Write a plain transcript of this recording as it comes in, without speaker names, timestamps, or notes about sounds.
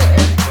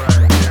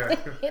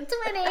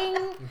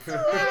Twinning.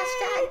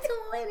 Hashtag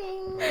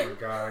twinning. Oh my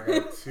God, I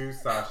got two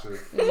Sashas.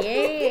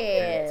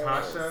 Yes.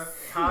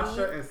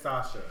 Tasha and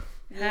Sasha.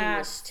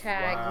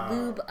 Hashtag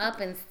lube up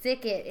and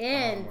stick it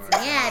in,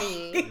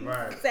 daddy.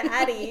 Right.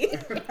 Daddy.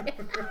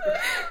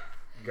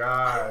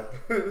 God.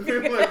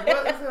 They're like,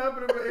 what is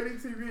happening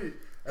with ADTV?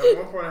 At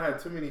one point I had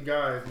too many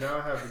guys. Now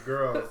I have the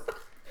girls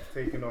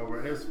taking over.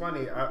 And it was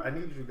funny. I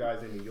needed you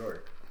guys in New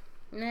York.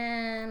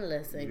 Man,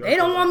 listen. They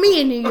don't want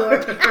me in New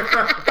York.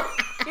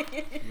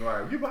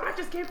 Right. I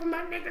just came from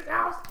that nigga's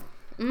house.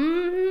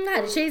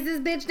 Had to chase this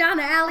bitch down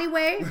the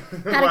alleyway.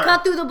 Had to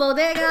cut through the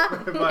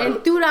bodega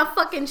and threw that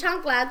fucking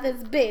chancla at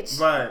this bitch.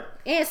 Right.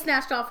 And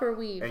snatched off her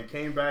weave. And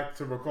came back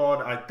to record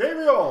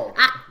Activio.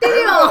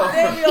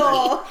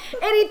 Activio.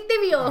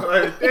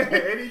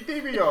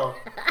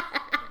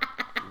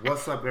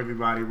 What's up,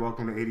 everybody?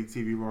 Welcome to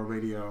ADTV Raw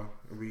Radio.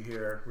 We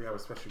here. We have a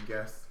special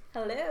guest.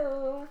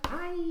 Hello.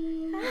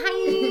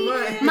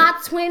 Hi. My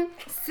twin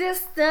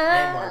sister.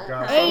 Oh my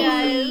God.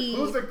 Hey.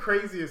 Who's the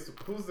craziest?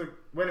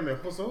 Wait a minute.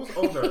 Who's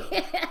older?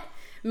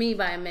 Me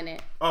by a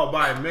minute. Oh,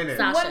 by a minute.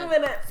 Sasha. 1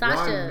 minute.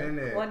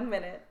 Sasha. 1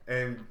 minute.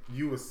 And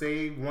you were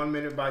saved 1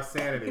 minute by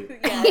sanity.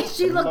 Yeah.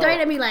 She looked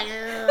right at me like,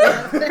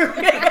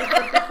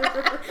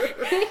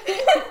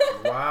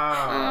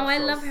 Wow. Oh, I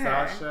love her.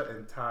 Sasha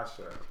and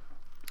Tasha.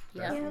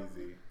 That's Yep.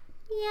 easy.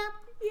 Yep.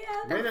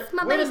 Yeah. That's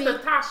my Where's baby. the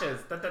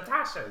Tashas? The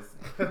Tashas.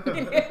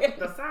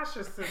 The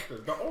Sasha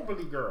sisters. The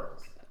Oberly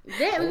girls.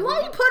 Damn, why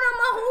you put on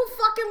my whole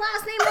fucking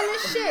last name on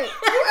this shit?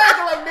 You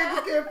acting like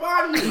niggas can't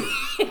find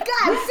you.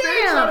 God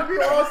They trying to damn.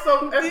 be all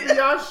some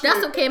FBI shit.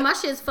 That's okay. My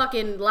shit's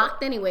fucking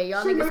locked anyway.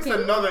 Y'all She niggas makes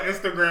can't. another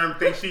Instagram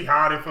think she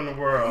hiding from the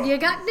world. You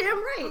goddamn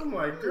right. I'm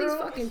like, These girl,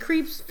 fucking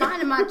creeps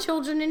finding my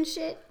children and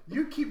shit.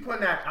 you keep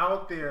putting that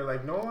out there.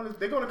 Like, no one is,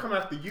 they're going to come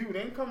after you.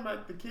 They ain't come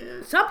after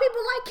kids. Some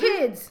people like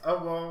kids.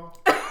 Oh, well.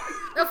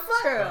 The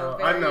fuck? True.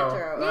 I Very know.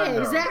 true. I Yeah,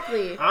 know.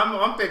 exactly.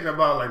 I'm thinking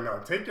about, like, no,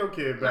 take your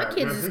kid back. My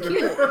kids is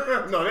cute.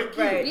 No, they cute.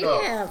 Right.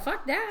 No. Yeah,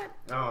 fuck that.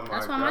 Oh, my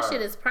That's why God. my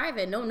shit is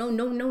private. No, sir.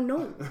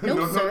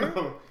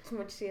 No. Too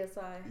much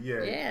CSI.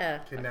 Yeah.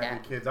 fuck Kidnapping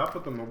that. kids. I'll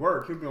put them to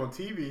work. He'll be on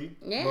TV.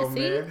 Yeah, little see?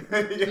 man. Yeah.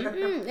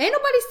 Ain't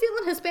nobody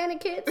stealing Hispanic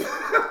kids.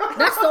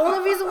 That's the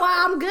only reason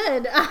why I'm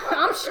good.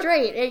 I'm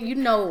straight. And you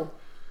know.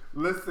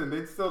 Listen,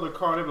 they steal the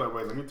car. They're like,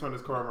 wait, let me turn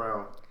this car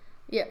around.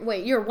 Yeah,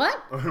 wait, you're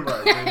what?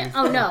 Right. Then you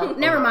Oh, steal- no.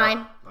 Never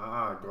mind.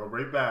 Go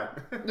right back.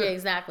 Yeah,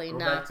 exactly. Go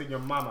Nah. back to your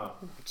mama.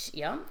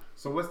 Yeah.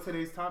 So what's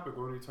today's topic?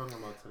 What are we talking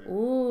about today?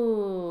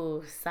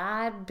 Ooh,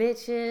 side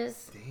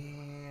bitches.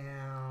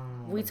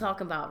 Damn. We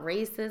talking about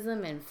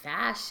racism and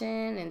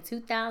fashion in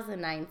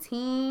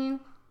 2019.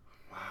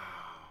 Wow.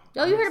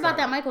 Yo, you I'm heard about excited.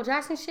 that Michael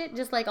Jackson shit?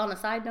 Just like on a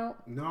side note.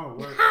 No,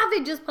 what? How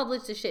they just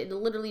published the shit? It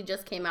literally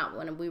just came out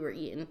when we were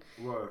eating.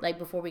 What? Like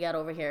before we got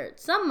over here.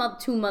 Two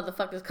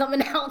motherfuckers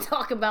coming out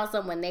talking about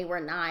some when they were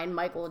 9.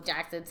 Michael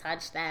Jackson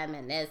touched them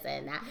and this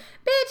and that.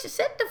 Bitch,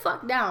 sit the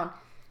fuck down.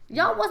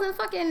 Y'all wasn't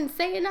fucking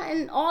saying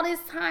nothing all this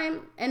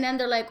time. And then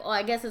they're like, oh,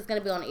 I guess it's going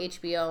to be on the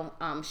HBO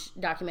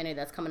documentary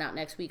that's coming out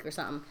next week or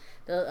something.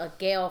 A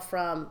gal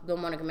from Good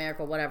Morning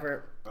America or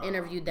whatever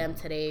interviewed them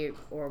today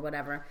or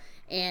whatever.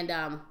 And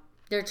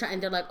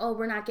they're like, oh,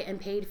 we're not getting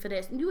paid for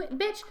this.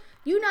 Bitch,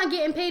 you're not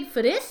getting paid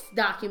for this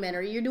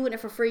documentary. You're doing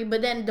it for free.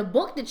 But then the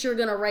book that you're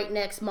going to write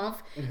next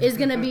month is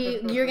going to be,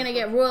 you're going to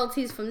get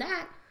royalties from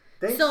that.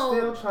 They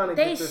still trying to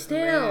get this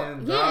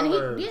man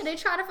dollars. They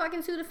try to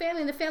fucking sue the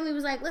family, and the family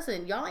was like,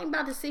 "Listen, y'all ain't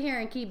about to sit here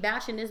and keep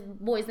bashing this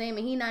boy's name,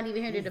 and he not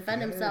even here to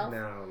defend himself."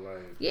 Now,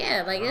 like,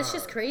 It's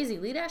just crazy.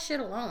 Leave that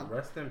shit alone.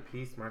 Rest in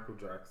peace, Michael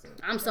Jackson.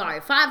 I'm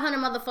sorry. 500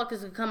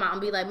 motherfuckers could come out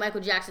and be like,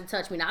 "Michael Jackson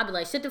touched me." Now I'd be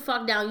like, "Sit the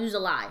fuck down. Use a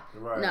lie."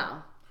 Right.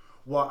 No.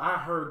 Well, I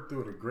heard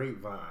through the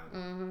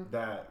grapevine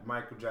that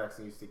Michael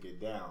Jackson used to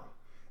get down.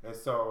 And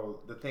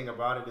so the thing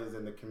about it is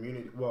in the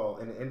community, well,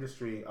 in the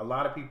industry, a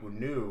lot of people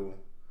knew,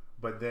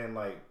 but then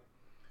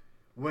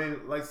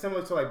when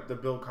similar to like the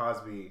Bill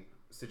Cosby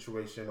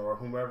situation or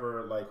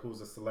whomever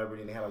who's a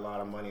celebrity and they had a lot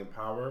of money and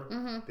power,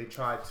 they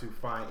tried to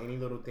find any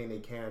little thing they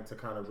can to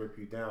kind of rip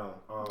you down.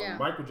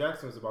 Michael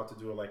Jackson was about to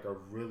do a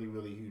really,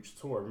 really huge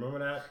tour. Remember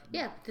that?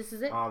 Yeah, this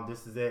is it.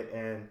 This is it.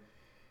 And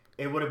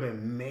it would have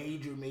been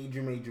major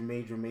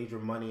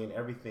money and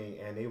everything.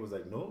 And they was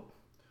like, nope,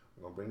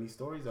 we're going to bring these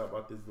stories out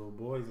about these little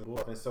boys.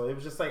 And so it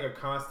was just like a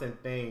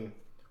constant thing.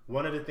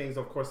 One of the things,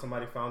 of course,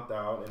 somebody found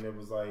out, and it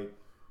was like,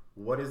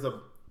 what is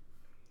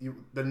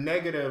the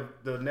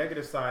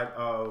negative side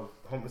of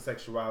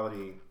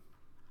homosexuality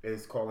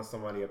is calling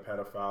somebody a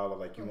pedophile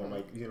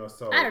or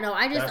so I don't know.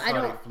 I don't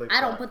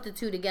that. put the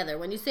two together.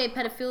 When you say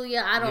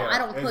pedophilia, I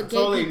don't put It's gay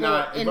totally people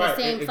in the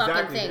same exactly.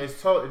 fucking thing.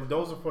 It's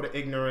those are for the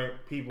ignorant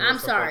people. I'm and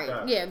stuff sorry.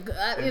 Like that.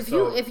 Yeah, And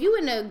if you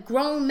into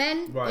grown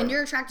men Right. and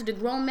you're attracted to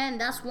grown men,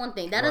 that's one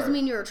thing. That doesn't Right.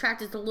 mean you're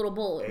attracted to little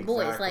boys.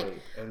 Exactly.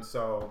 And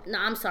so No,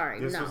 I'm sorry.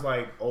 this No. was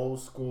like old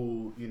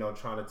school,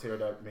 trying to tear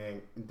that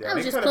man down. That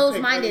was They just could've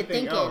closed-minded picked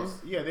anything thinking.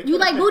 else. Yeah, they You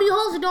like could've booty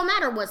holes? It don't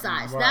matter what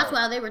size. Right. That's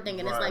why they were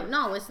thinking. It's Right. like,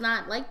 no, it's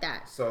not like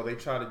that. So they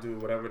try to do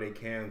whatever they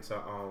can to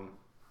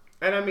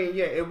and I mean,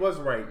 yeah, it was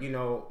right.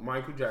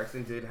 Michael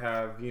Jackson did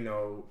have,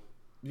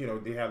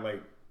 they had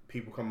like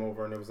people come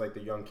over and it was like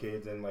the young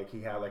kids and like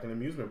he had like an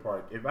amusement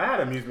park. If I had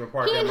an amusement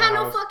park, he at ain't my had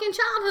no house, fucking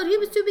childhood. He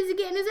was too busy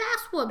getting his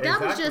ass whooped.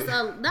 Exactly.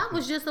 That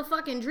was just a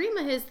fucking dream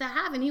of his to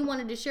have, and he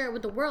wanted to share it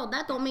with the world.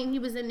 That don't mean he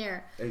was in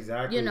there.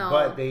 Exactly.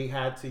 But they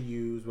had to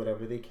use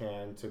whatever they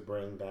can to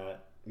bring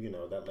that.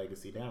 That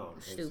legacy down.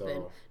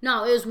 Stupid.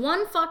 No, it was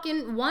one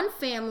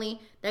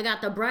family that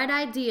got the bright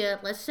idea.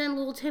 Let's send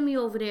little Timmy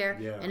over there,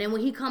 and then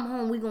when he come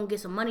home, we gonna get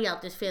some money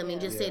out this family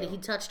and just say that he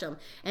touched him.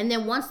 And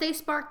then once they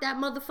sparked that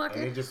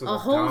motherfucker, a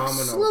whole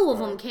slew of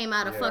them came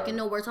out of fucking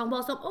nowhere talking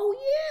about something. Oh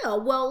yeah,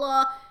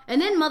 well, and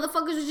then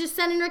motherfuckers was just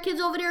sending their kids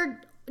over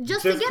there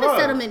just to get a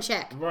settlement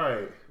check.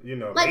 Right.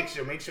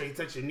 Like, make sure he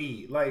touch your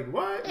knee. Like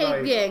what?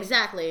 Like, yeah,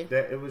 exactly.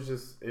 That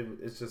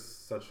it's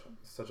just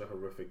such a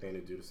horrific thing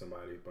to do to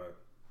somebody, but.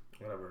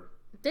 Whatever.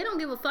 They don't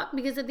give a fuck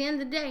because at the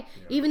end of the day,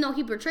 even though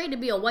he portrayed to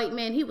be a white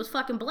man, he was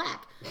fucking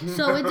black.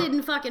 So it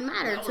didn't fucking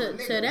matter to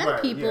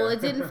them people.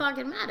 It didn't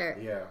fucking matter.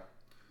 Yeah.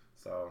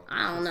 So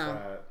I don't know.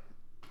 Sad.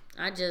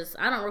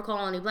 I don't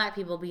recall any black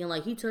people being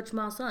like, he touched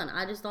my son.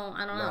 I don't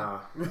know. Nah.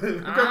 Because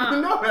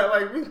we know that,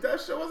 like,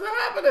 that shit wasn't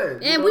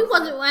happening. And we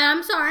wasn't,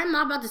 I'm sorry, I'm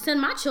not about to send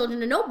my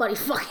children to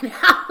nobody's fucking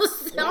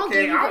house.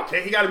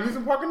 Okay, he got a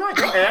music park at night.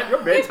 Go ahead,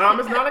 your bedtime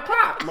is 9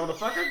 o'clock,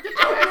 motherfucker. Get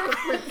your ass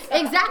to sleep.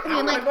 Exactly.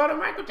 I'm gonna go to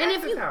Michael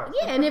Jackson's house.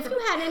 Yeah, and if you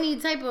had any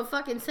type of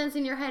fucking sense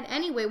in your head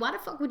anyway, why the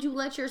fuck would you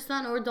let your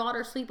son or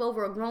daughter sleep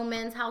over a grown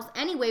man's house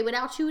anyway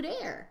without you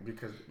there?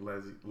 Because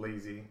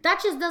lazy.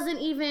 That just doesn't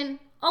even...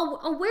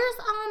 Oh,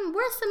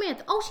 where's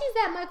Samantha? Oh,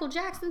 she's at Michael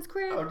Jackson's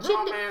crib. A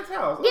grown man's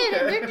house.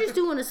 Yeah, they're just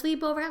doing a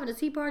sleepover, having a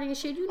tea party and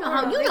shit. You know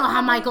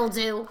how Michael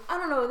do. I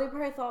don't know. They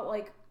probably thought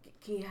like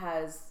he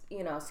has,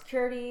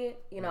 security.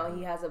 He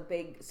has a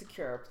big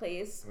secure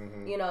place.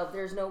 Mm-hmm.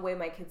 There's no way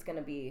my kid's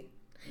gonna be.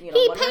 He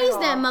pays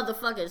that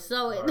motherfucker.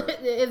 So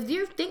if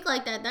you think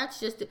like that, that's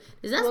just.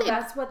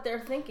 That's what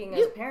they're thinking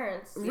as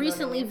parents.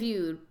 Recently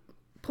viewed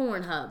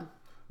Pornhub.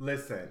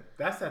 Listen,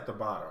 that's at the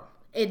bottom.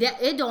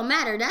 It don't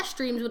matter. That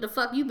streams what the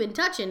fuck you've been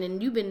touching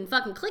and you've been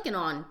fucking clicking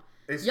on.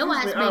 Your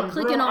ass been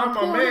clicking on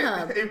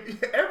Pornhub.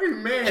 Every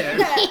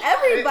man.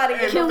 Everybody.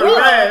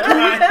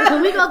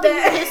 Can we go through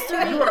your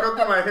history? You want to go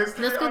through my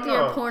history? Let's go through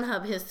your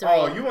Pornhub history.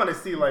 Oh, you want to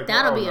see like...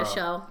 That'll be a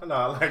show.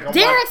 No, like...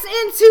 Derrick's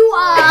into...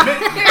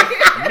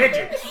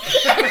 midgets.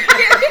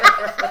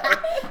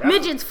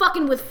 Midgets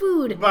fucking with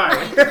food.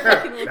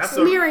 Right.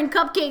 Smearing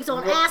cupcakes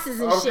on asses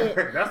and shit.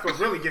 That's what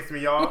really gets me,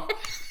 y'all.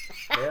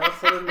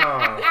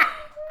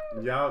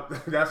 Y'all,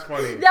 that's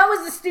funny. That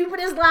was the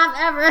stupidest laugh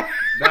ever.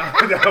 That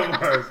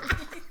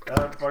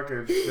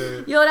fucking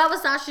shit. Yo, that was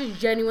Sasha's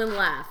genuine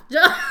laugh.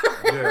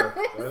 Yeah,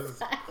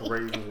 that's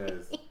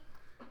craziness.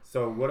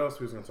 So what else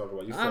we was gonna talk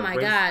about? You said my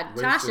God,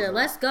 Tasha,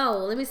 let's go.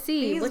 Let me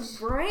see. These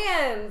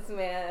brands,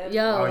 man.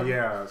 Yo. Oh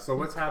yeah. So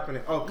what's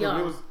happening? Oh,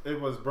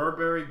 it was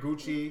Burberry,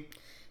 Gucci.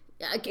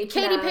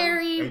 Katy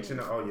Perry,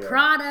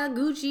 Prada,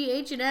 Gucci,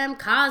 H&M,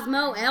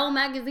 Cosmo, Elle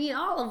magazine,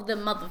 all of them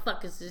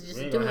motherfuckers is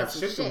just doing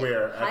some shit. To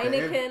wear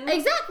Heineken.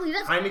 Exactly.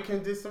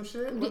 Heineken did some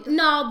shit?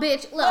 No,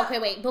 bitch. Look, okay,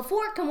 wait.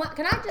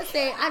 Can I just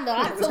say, I know,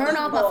 I turn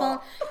off my phone.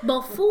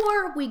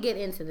 Before we get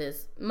into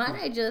this, might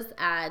I just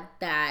add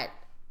that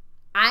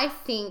I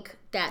think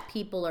that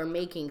people are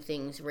making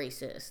things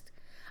racist.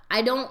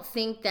 I don't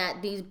think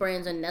that these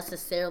brands are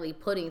necessarily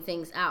putting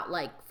things out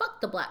like, fuck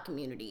the black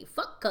community,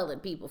 fuck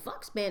colored people,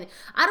 fuck Spanish.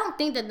 I don't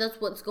think that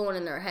that's what's going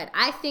in their head.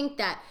 I think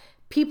that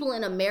people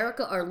in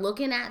America are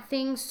looking at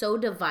things so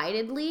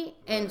dividedly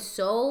and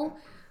so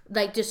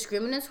like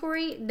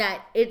discriminatory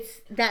that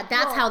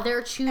that's how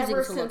they're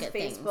choosing to look at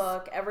things.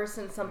 Ever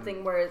since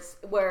something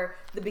where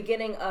the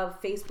beginning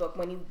of Facebook,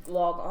 when you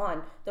log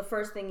on, the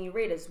first thing you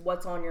read is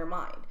what's on your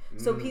mind.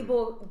 So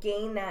people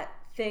gain that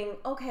thing,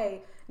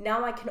 okay,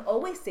 now I can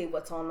always say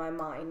what's on my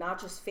mind, not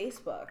just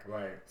Facebook.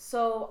 Right.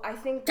 So I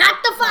think shut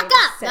the fuck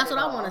up. That's what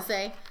I want to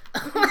say.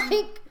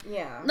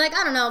 Like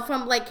I don't know,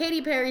 from like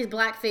Katy Perry's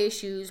blackface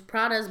shoes,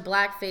 Prada's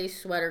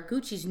blackface sweater,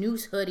 Gucci's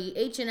noose hoodie,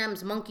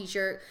 H&M's monkey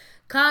shirt,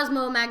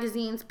 Cosmo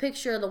magazine's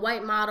picture of the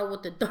white model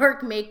with the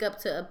dark makeup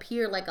to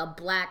appear like a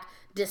black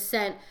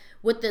descent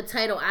with the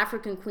title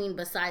African Queen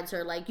besides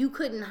her. Like, you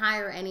couldn't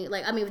hire any,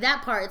 like, I mean,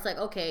 that part, it's like,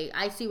 okay,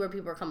 I see where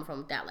people are coming from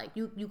with that. Like,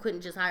 you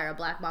couldn't just hire a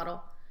black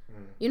model.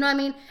 You know what I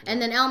mean?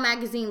 And then Elle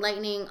magazine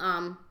lightning,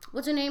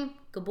 what's her name?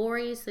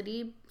 Gabori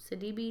Sidibe,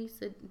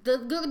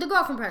 the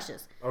girl from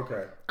Precious.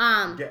 Okay.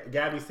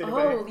 Gabby Sidibe.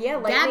 Oh yeah,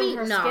 lightening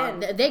her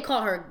skin. They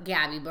call her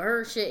Gabby, but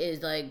her shit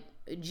is like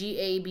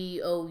Gabourey.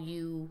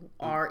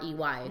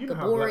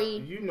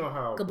 Gabori. You know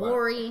how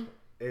Gabori.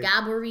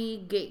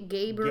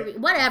 Gabourey,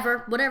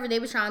 whatever they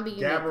was trying to be.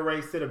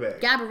 Gabourey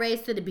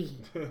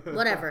Sidibe,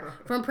 whatever.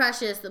 From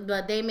Precious,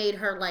 but they made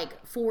her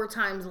like 4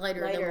 times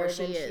lighter than what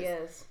she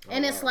is.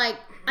 And it's like,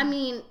 I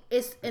mean,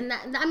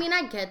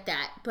 I get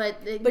that, but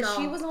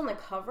she was on the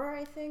cover,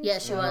 I think. Yeah,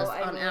 she was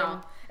on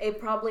Elle. It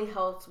probably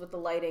helps with the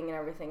lighting and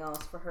everything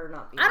else for her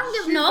not being. I don't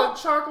give no. She's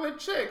a chocolate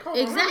chick.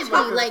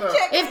 Exactly. Like,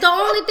 if the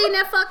only thing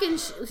that fucking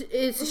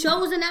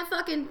shows in that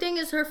fucking thing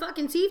is her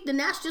fucking teeth, then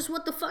that's just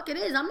what the fuck it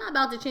is. I'm not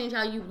about to change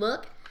how you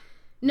look.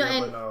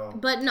 No,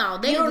 but no,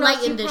 they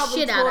lightened the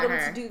shit out of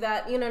her to do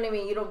that. You know what I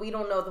mean? We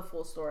don't know the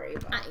full story.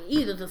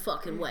 Either the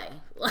fucking way.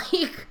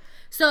 Like,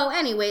 so,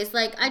 anyways,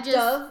 like I just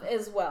Dove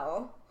as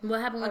well.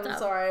 What happened with Dove? I'm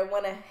sorry, I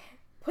want to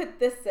put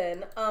this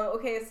in.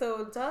 Okay,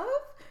 so Dove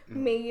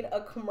made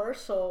a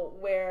commercial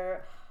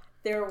where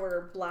there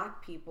were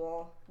black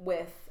people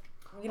with.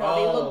 You know,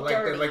 they look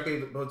dirty.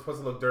 They were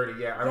supposed to look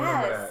dirty. Yeah, I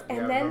remember that.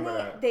 And then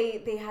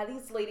they had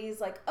these ladies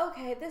like,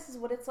 okay, this is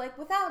what it's like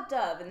without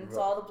Dove, and it's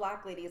all the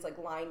black ladies like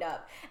lined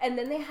up. And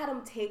then they had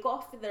them take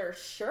off their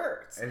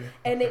shirts,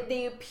 and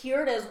they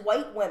appeared as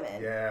white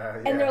women. Yeah.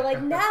 And they're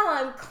like, now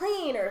I'm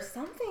clean or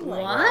something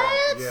like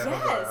that. What?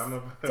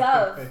 Yes.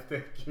 Dove.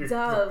 Thank you.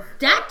 Dove.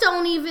 That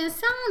don't even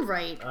sound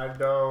right. I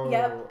know.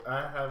 Yep.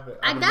 I have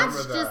it. That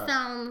just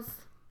sounds.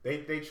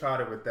 They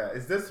tried it with that.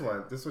 Is this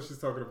one? This is what she's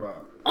talking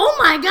about. Oh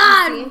my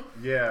god!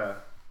 Yeah.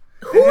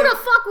 Who the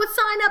fuck would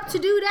sign up to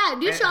do that?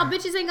 These y'all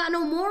bitches ain't got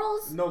no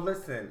morals? No,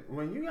 listen.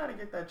 When you gotta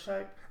get that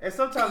check, and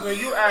sometimes when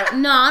you at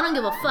no, I don't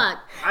give a fuck.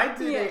 I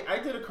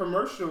did a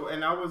commercial,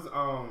 and I was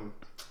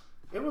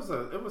it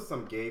was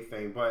some gay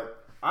thing,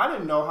 but I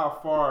didn't know how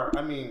far.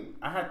 I mean,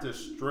 I had to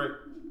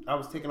strip. I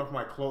was taking off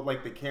my clothes,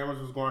 like the cameras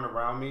was going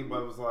around me,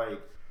 but it was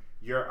like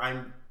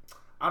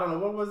I don't know,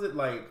 what was it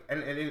like,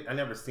 and I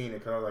never seen it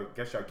because I was like,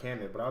 guess y'all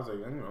canned it, but I was like,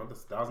 you know,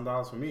 that's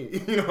 $1,000 for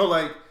me, you know,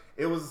 like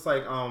it was just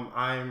like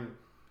I'm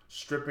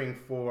stripping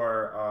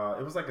for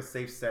it was like a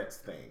safe sex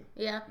thing,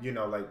 you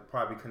know, like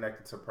probably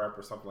connected to prep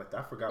or something like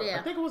that. I forgot.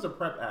 I think it was a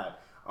prep ad,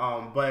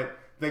 but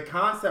the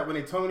concept, when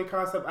they told me the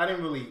concept, I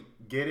didn't really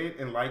get it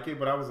and like it,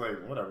 but I was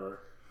like, whatever.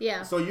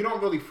 Yeah. So you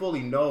don't really fully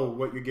know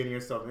what you're getting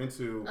yourself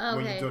into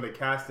when you're doing the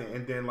casting,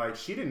 and then like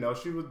she didn't know.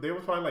 They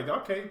was probably like,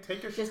 okay,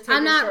 take your shirt.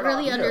 I'm not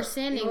really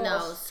understanding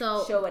though.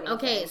 So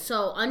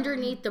so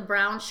underneath the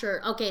brown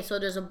shirt, so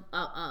there's a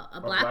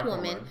black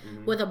woman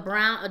with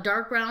a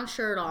dark brown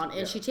shirt on,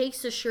 and she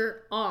takes the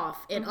shirt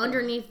off, and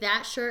underneath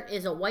that shirt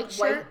is a white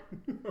shirt.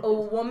 A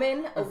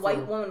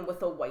white woman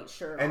with a white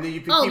shirt on. And then you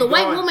the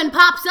white woman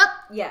pops up.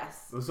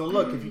 Yes. So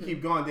look, if you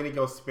keep going, then it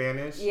goes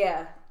Spanish.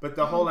 Yeah. But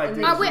the whole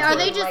idea. Are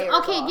they just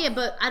okay? Yeah,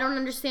 but I don't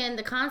understand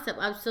the concept.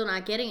 I'm still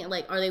not getting it.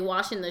 Like, are they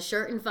washing the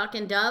shirt in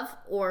fucking Dove,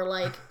 or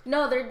like?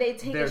 No, they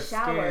take a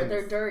shower. Skins.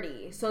 They're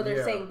dirty, so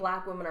they're saying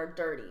black women are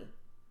dirty.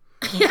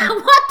 Yeah,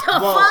 what the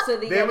fuck? So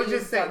they were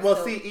just saying. Well,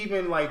 see,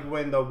 even like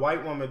when the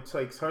white woman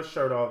takes her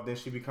shirt off, then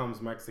she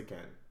becomes Mexican.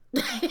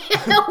 What?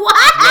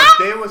 Like,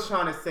 they was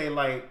trying to say,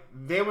 like,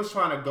 they was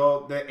trying to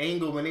go the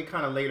angle when they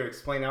kind of later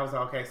explained. I was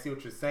like, okay, I see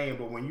what you're saying,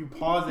 but when you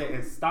pause it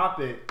and stop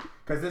it,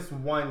 because it's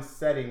one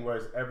setting where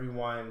it's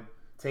everyone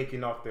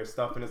taking off their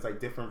stuff and it's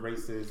like different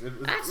races. It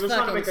was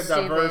trying to make a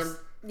diverse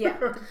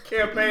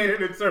campaign,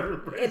 and it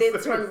turned racist.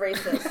 It turned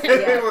racist.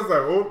 It was like,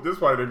 oh, this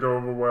probably didn't go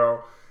over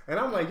well. And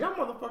I'm like, y'all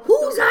motherfuckers.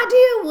 Whose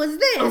idea was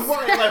this?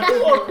 Like,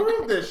 who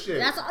approved this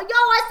shit? I said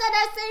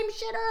that same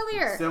shit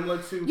earlier.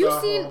 Similar to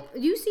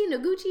you seen the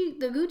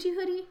Gucci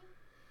hoodie,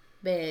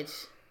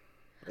 bitch.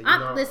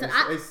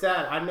 It's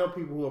sad. I know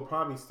people who will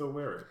probably still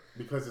wear it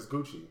because it's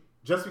Gucci.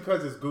 Just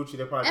because it's Gucci,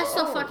 they probably that's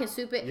fucking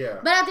stupid. Yeah.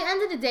 But at the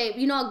end of the day,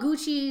 you know,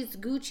 Gucci's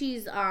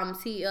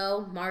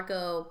CEO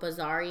Marco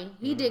Bizzarri,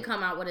 he did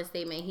come out with a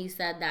statement. He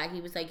said that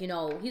he was like,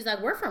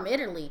 we're from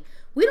Italy.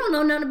 We don't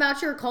know nothing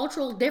about your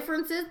cultural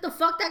differences. The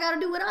fuck that got to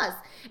do with us?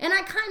 And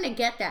I kind of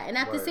get that. And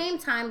at the same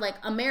time, like,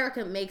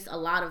 America makes a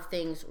lot of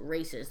things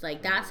racist.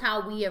 Like, that's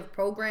how we have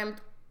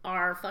programmed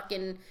our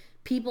fucking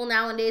people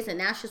nowadays, and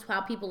that's just how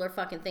people are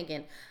fucking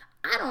thinking.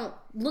 I don't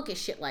look at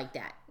shit like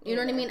that. You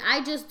know what I mean?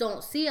 I just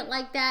don't see it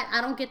like that.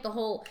 I don't get the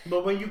whole...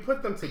 But when you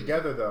put them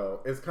together,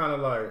 though, it's kind of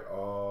like,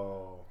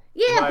 oh...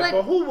 Yeah, like,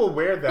 but who will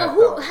wear that,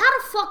 how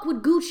the fuck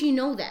would Gucci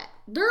know that?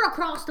 They're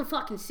across the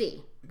fucking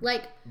sea.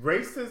 Like,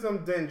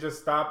 racism didn't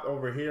just stop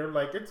over here.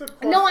 Like, it's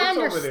across. No, I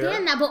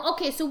understand that, but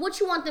okay. So what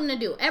you want them to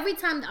do? Every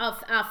time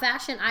a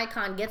fashion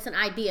icon gets an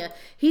idea,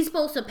 he's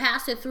supposed to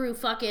pass it through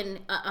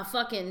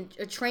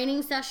a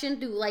training session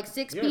through like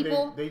 6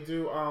 people. They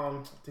do.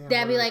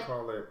 That'd be like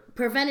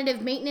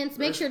preventative maintenance.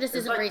 Make sure this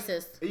isn't like,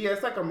 racist. Yeah,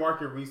 it's like a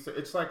market research.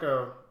 It's like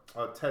a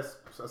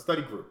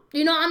study group.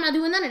 You know, I'm not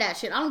doing none of that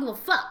shit. I don't give a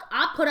fuck.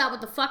 I put out what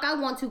the fuck I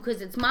want to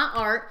because it's my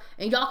art,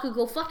 and y'all could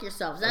go fuck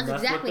yourselves. That's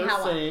exactly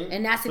how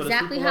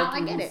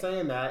I get it.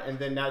 Saying that, and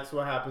then that's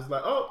what happens.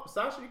 Like, oh,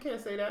 Sasha, you can't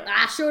say that.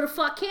 I sure the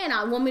fuck can.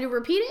 I want me to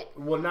repeat it.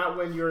 Well, not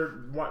when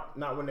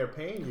they're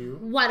paying you.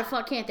 Why the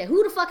fuck can't they?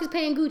 Who the fuck is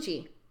paying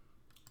Gucci?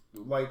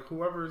 Like,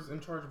 whoever's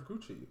in charge of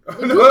Gucci.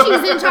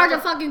 Gucci's in charge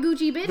of fucking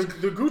Gucci, bitch.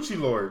 The Gucci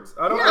lords.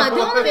 I don't know.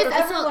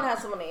 Everyone has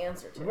someone to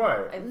answer to.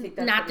 Right. I think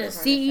that's not the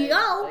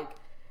CEO. Like,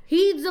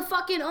 he's the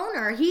fucking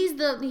owner. He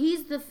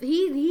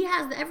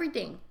has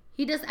everything.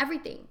 He does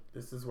everything.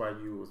 This is why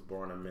you was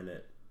born a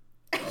minute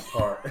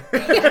apart. Shut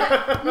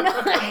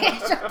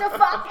the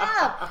fuck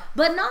up.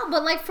 But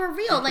like for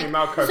real, like,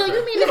 so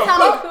you mean to tell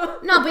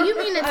me? No, but you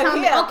mean to tell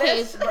me?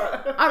 Okay,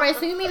 all right.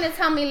 So you mean to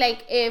tell me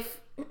like if.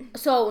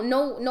 So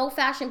no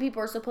fashion people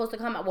are supposed to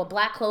come out with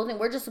black clothing.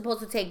 We're just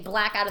supposed to take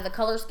black out of the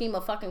color scheme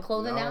of fucking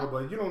clothing now.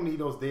 But you don't need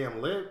those damn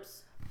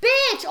lips.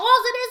 Bitch,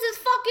 all it is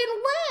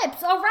fucking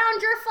lips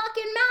around your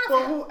fucking mouth.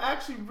 Well, who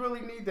actually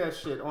really need that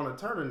shit on a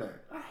turtleneck?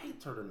 I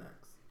hate turtlenecks.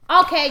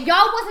 Okay,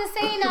 y'all wasn't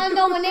saying nothing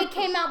though when they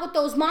came out with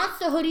those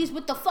monster hoodies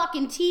with the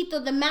fucking teeth or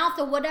the mouth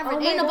or whatever.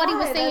 Ain't nobody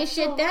was saying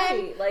shit so then.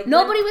 Right. Like,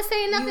 nobody was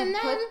saying nothing you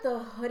then. You put the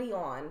hoodie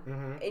on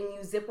and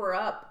you zip her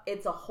up.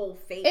 It's a whole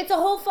face. It's a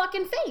whole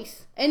fucking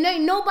face, and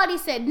nobody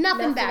said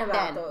nothing back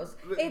about then. Those.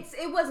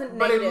 It wasn't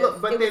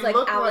negative. It was like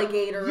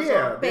alligators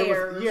or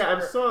bears. I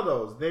saw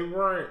those. They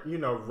weren't,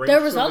 racially.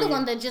 There was other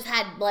one that just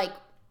had like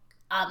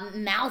a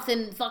mouth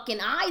and fucking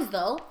eyes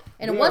though.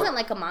 And it wasn't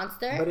like a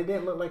monster. But it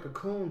didn't look like a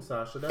coon,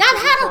 Sasha.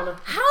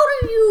 How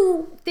do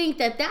you think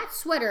that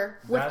sweater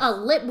with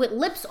with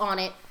lips on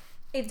it?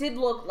 It did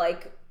look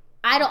like.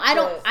 I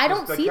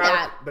don't see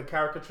that. The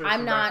caricatures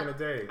from back in the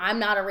day. I'm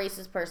not a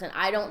racist person.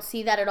 I don't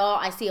see that at all.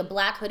 I see a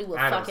black hoodie with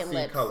fucking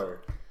lips. Color.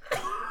 No,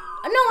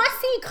 I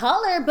see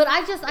color, but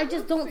I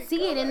just don't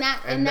see it in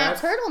that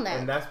turtleneck.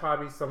 And that's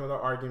probably some of the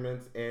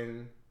arguments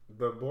in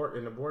the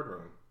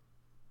boardroom.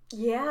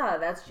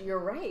 Yeah, you're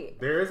right.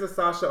 There is a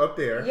Sasha up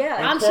there.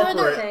 Yeah, I'm sure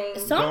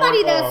there's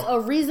somebody that's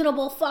a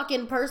reasonable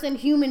fucking person,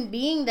 human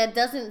being that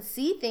doesn't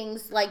see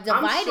things like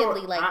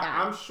dividedly like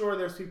that. I'm sure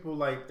there's people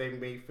like they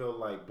may feel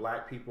like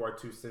black people are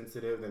too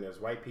sensitive, and there's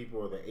white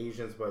people or the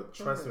Asians. But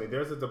trust me,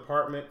 there's a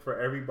department for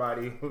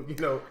everybody.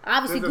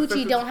 Obviously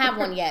Gucci don't have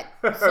one yet.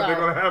 So. They're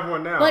gonna have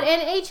one now. But in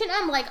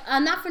H&M, like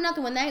not for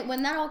nothing, when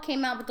that all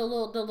came out with the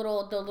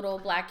little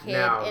black kid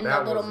and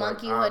the little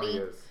monkey hoodie.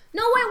 Obvious.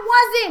 No, it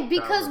wasn't,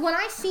 because when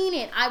I seen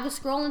it, I was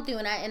scrolling through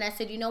and I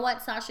said, you know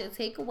what, Sasha,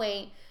 take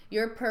away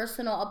your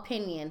personal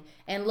opinion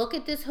and look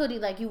at this hoodie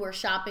like you were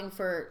shopping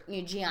for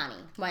Gianni,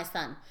 my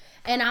son.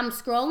 And I'm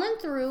scrolling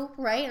through,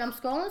 right? And I'm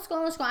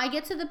scrolling. I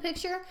get to the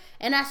picture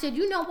and I said,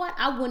 you know what?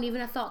 I wouldn't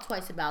even have thought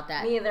twice about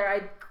that. Me either.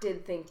 I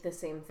did think the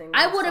same thing.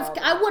 I would have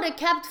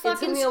kept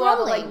fucking scrolling. It took me a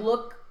while to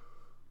look.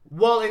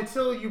 Well,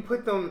 until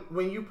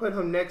when you put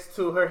him next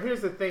to her.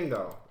 Here's the thing,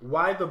 though.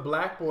 Why the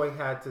black boy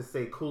had to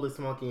say coolest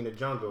monkey in the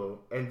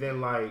jungle, and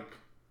then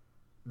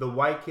the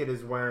white kid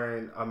is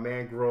wearing a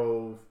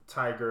mangrove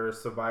tiger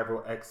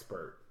survival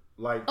expert.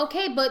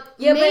 Okay, but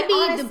maybe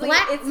honestly, the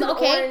black. It's an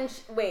orange.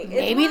 Wait,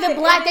 maybe the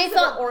black. They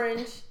thought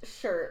orange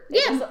shirt.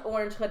 Yeah, it's an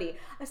orange hoodie.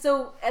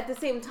 So at the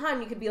same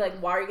time, you could be like,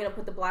 "Why are you gonna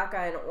put the black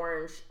guy in an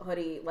orange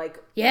hoodie?"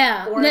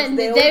 Yeah,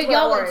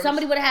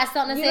 somebody would have had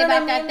something to say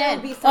about that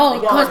then.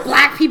 Because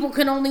black people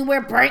can only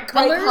wear bright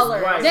colors.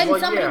 Right. Then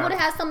somebody would have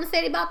had something to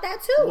say about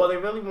that too. Well,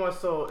 it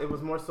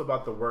was more so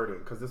about the wording,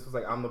 because this was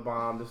like I'm the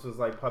bomb. This was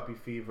like puppy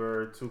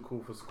fever. Too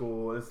cool for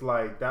school. It's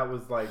like that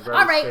was like very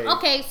all right. safe.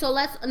 Okay, so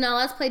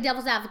let's play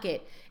devil's advocate.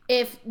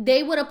 If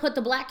they would have put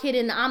the black kid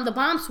in the I'm the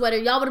bomb sweater,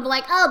 y'all would have been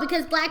like, oh,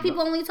 because black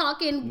people only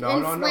talk in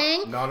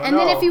slang. No. And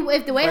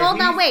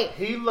then wait.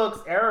 He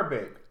looks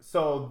Arabic,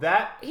 so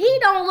that he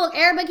don't look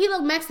Arabic. He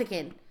look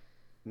Mexican.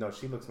 No,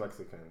 she looks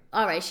Mexican.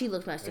 All right, she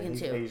looks Mexican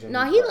too. Asian,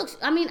 no, he looks.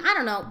 I mean, I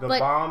don't know. The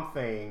bomb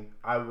thing,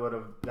 that would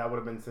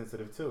have been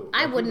sensitive too.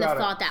 I wouldn't have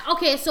thought that.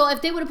 Okay, so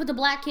if they would have put the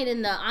black kid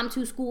in the I'm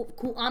too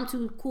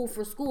cool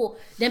for school,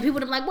 then people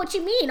would have been like, what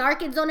you mean? Our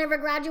kids don't ever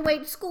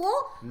graduate school?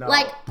 No.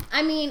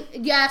 I mean,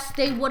 yes,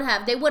 they would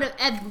have. They would have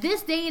at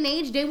this day and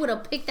age. They would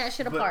have picked that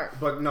shit apart.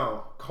 But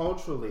no,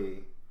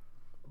 culturally,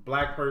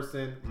 black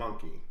person,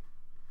 monkey.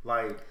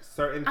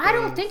 Certain things. I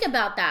don't think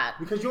about that.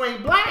 Because you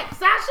ain't black,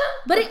 Sasha.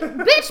 But I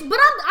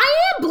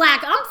am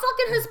black. I'm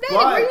fucking Hispanic.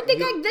 Where do you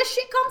think this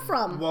shit come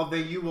from? Well,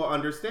 then you will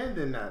understand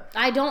in that.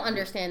 I don't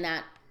understand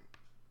that.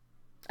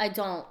 I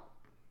don't.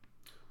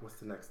 What's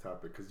the next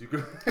topic? Because you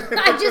could.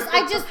 I just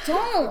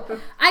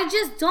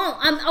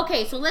don't.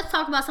 Okay, so let's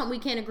talk about something we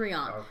can't agree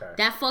on. Okay.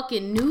 That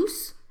fucking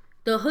noose.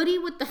 The hoodie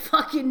with the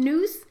fucking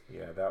noose.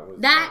 Yeah, that was...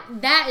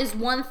 That is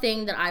one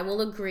thing that I will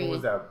agree. Who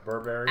was that,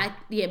 Burberry?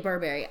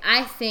 Burberry.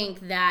 I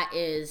think that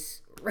is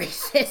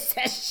racist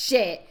as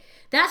shit.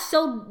 That's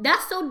so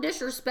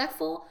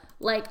disrespectful.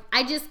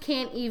 I just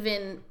can't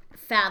even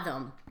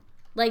fathom.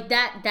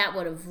 That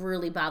would have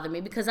really bothered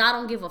me, because I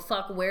don't give a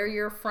fuck where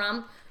you're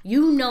from.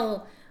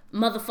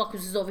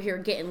 Motherfuckers is over here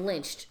getting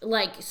lynched.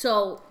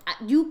 So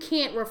you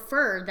can't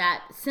refer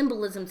that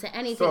symbolism to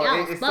anything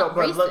else but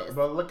racist.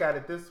 But look at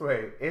it this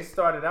way. It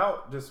started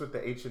out just with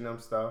the H&M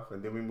stuff,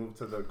 and then we moved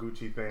to the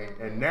Gucci thing,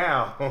 and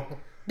now...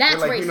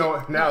 That's racist.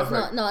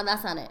 No,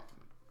 that's not it.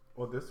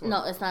 Well, this one?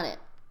 No, it's not it.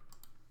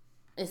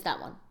 It's that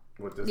one.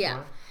 With this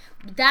one?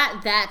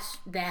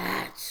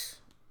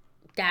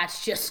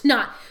 That's just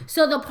not...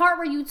 So the part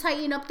where you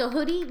tighten up the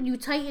hoodie, you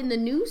tighten the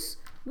noose?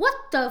 What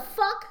the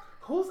fuck?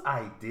 Whose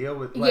idea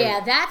was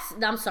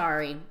I'm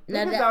sorry.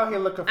 Niggas out here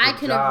looking for I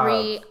can jobs,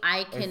 agree.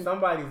 and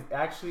somebody's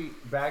actually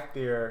back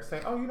there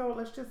saying, "Oh,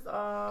 let's just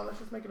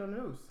make it a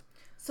news."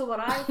 So what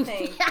I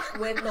think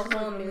with the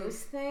whole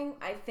news thing,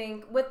 I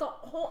think with the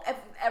whole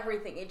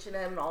everything H&M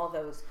and all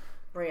those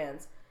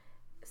brands,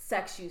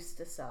 sex used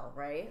to sell,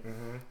 right?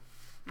 Mm-hmm.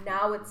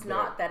 Now it's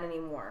not that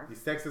anymore. The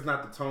sex is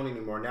not the tone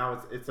anymore.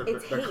 Now it's the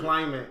hate.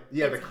 climate.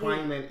 Yeah, the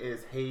climate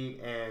is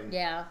hate and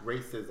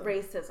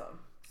racism.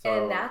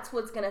 And that's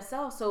what's gonna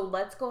sell. So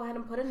let's go ahead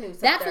and put a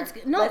noose up there.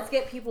 Let's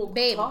get people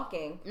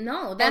talking.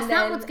 No, that's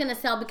not what's gonna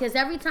sell, because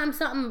every time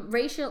something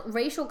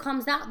racial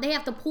comes out, they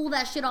have to pull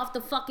that shit off the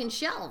fucking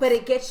shelf. But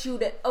it gets you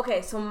to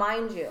so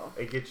mind you,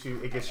 it gets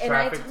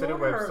traffic to the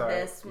website. And I told her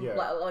this,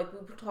 like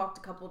we talked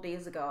a couple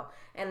days ago,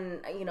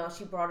 and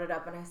she brought it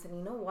up, and I said,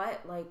 you know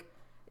what, like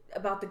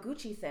about the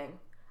Gucci thing.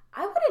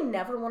 I would have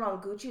never went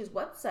on Gucci's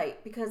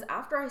website, because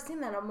after I seen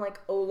that, I'm like,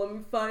 oh, let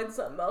me find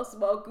something else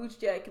about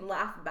Gucci I can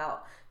laugh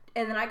about.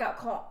 And then I got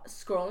caught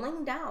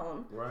scrolling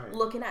down,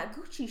 looking at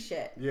Gucci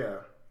shit. Yeah.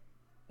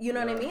 You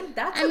know what I mean?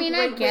 That's a great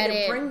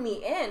way to bring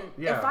me in.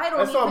 Yeah. If I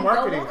don't even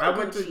marketing. go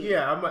on Gucci.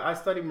 I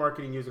studied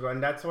marketing years ago,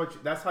 and that's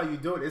how you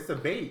do it. It's a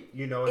bait,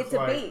 It's a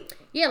bait.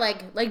 Yeah,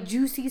 like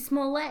Juicy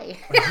Smollett.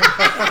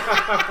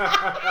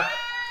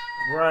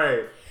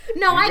 Right.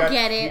 No, I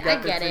get it. I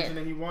get it.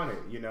 That he wanted,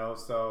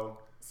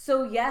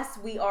 So yes,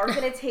 we are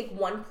gonna take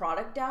one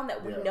product down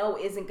that we know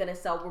isn't gonna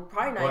sell. We're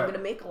probably not even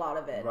gonna make a lot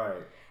of it.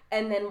 Right.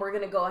 And then we're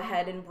going to go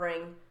ahead and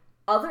bring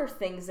other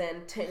things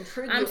in to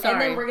intrigue you. Sorry.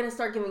 And then we're going to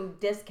start giving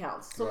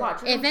discounts. So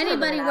watch. If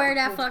anybody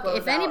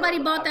if anybody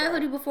bought that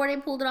hoodie before they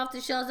pulled it off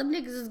the shelves, them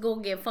niggas is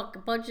going to get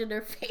fucking punched in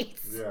their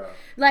face. Yeah.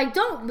 Like,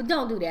 don't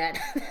do that.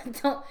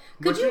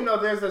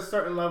 But there's a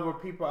certain level of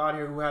people out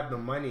here who have the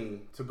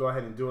money to go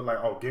ahead and do it. Like,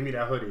 oh, give me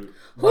that hoodie.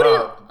 Put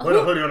a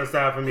hoodie on the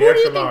side for me,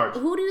 extra large.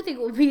 Who do you think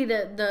would be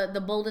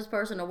the boldest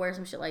person to wear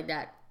some shit like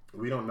that?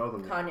 We don't know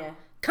them. Kanye.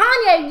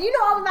 You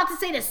know I was about to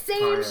say the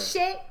same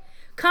shit.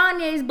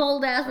 Kanye's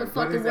bold ass would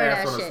fucking wear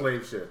that shit.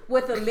 Slave shit.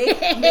 With a Make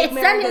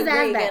America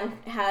Great Again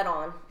hat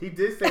on. He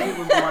did say he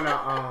was going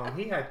to,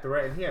 he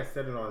had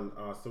said it on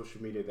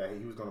social media that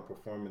he was going to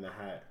perform in the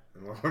hat.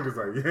 And motherfuckers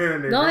like,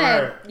 go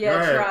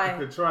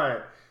ahead. Try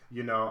it.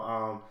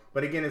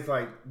 But again, it's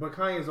like, but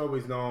Kanye's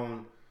always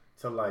known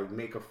to like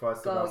make a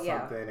fuss about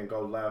something and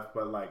go left.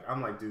 But like,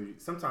 I'm like, dude,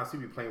 sometimes he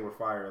be playing with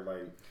fire.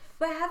 Like,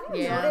 but have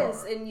you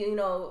noticed,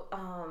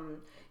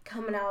 and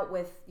coming out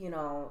with,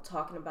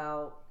 talking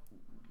about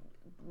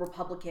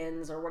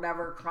Republicans or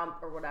whatever, Trump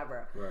or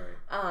whatever,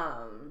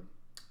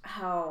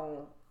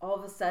 how all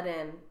of a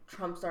sudden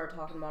Trump started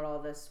talking about all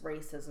this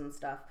racism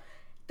stuff,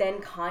 then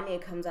Kanye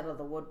comes out of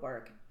the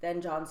woodwork, then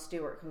Jon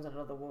Stewart comes out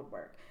of the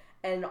woodwork,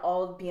 and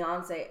all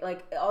Beyonce,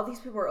 like all these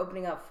people are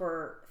opening up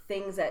for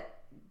things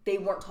that they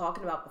weren't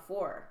talking about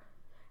before,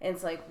 and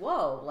it's like,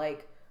 whoa,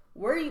 like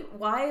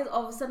why is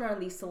all of a sudden are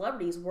these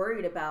celebrities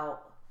worried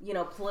about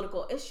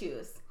political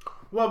issues?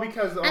 Well,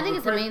 because I think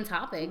it's the main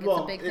topic. It's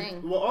a big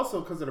thing. Well, also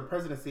because of the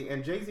presidency,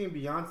 and Jay-Z and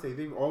Beyonce,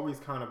 they've always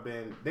kind of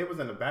been. They was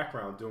in the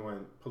background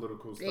doing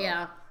political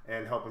stuff,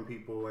 and helping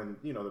people, and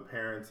the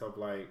parents of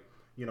like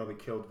the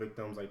killed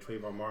victims like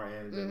Trayvon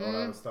Martin and all that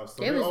other stuff.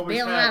 So they was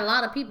bailing out a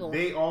lot of people.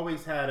 They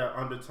always had an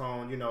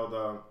undertone.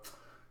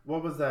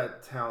 What was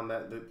that town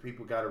that the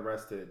people got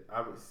arrested?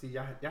 I would see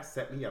y'all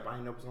set me up. I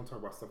didn't know we was gonna talk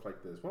about stuff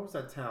like this. What was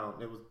that town?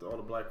 It was all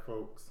the black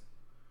folks,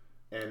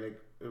 and it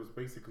was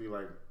basically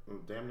like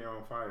damn near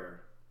on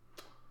fire.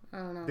 I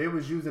don't know. They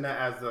was using that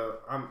as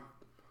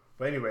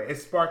but anyway,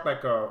 it sparked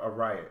like a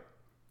riot,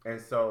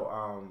 and so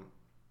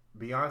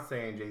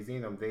Beyonce and Jay-Z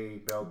and them,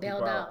 they bailed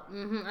people out.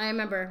 Mm-hmm. I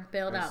remember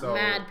bailed out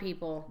mad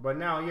people. But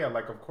now,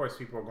 like of course,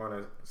 people are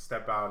gonna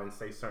step out and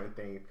say certain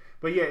things.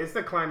 But yeah, it's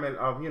the climate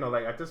of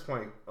like at this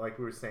point, like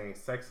we were saying,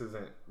 sex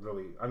isn't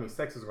really. I mean,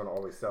 sex is gonna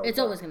always sell. It's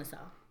always gonna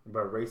sell.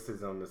 But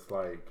racism is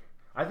like.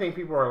 I think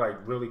people are like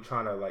really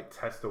trying to like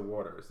test the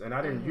waters,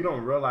 and you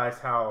don't realize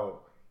how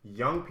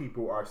young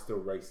people are still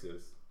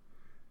racist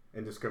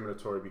and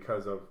discriminatory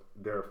because of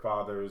their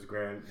fathers,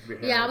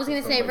 I was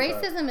gonna say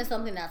racism is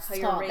something that's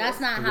taught. That's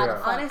not how.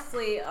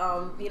 Honestly,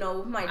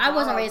 my job, I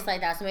wasn't raised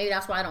like that, so maybe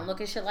that's why I don't look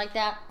at shit like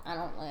that. I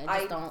don't.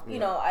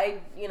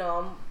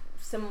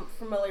 I'm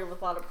familiar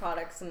with a lot of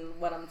products and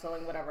what I'm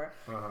selling, whatever.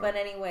 But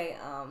anyway,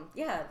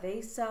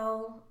 they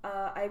sell.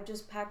 I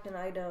just packed an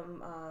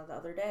item the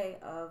other day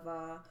of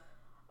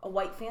a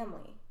white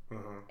family.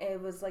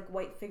 It was like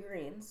white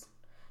figurines.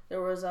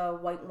 There was a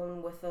white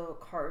woman with a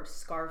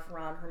scarf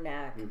around her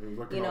neck.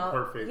 Looking all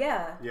perfect.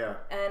 Yeah.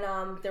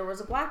 And there was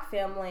a black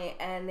family,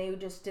 and they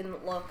just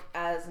didn't look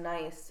as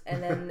nice.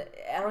 And then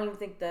I don't even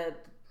think the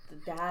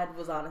dad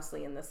was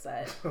honestly in the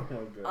set. Oh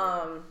my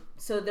God.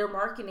 So they're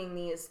marketing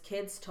these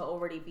kids to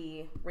already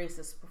be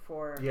racist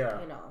before.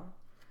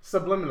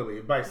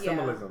 Subliminally, by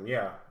symbolism.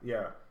 Yeah.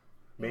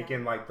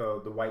 Making like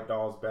the white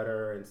dolls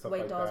better and stuff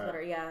like that. White dolls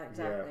better, yeah,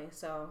 exactly. Yeah.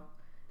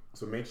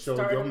 So make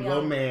sure your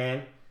little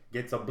man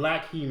gets a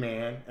black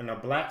He-Man and a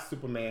black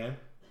Superman.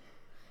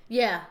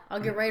 Yeah, I'll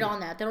get right on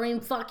that. They don't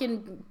even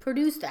fucking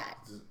produce that.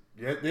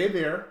 Yeah, they're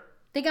there.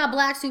 They got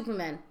black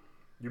Superman.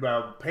 You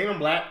better paint them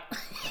black.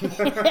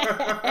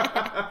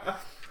 I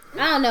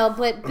don't know,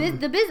 but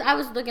I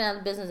was looking at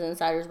the Business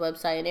Insider's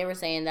website, and they were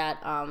saying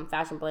that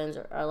fashion brands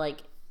are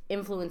like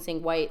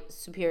influencing white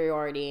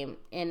superiority,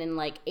 and in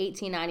like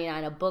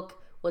 1899 a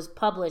book was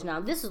published.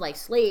 Now this is like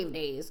slave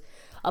days.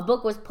 A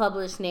book was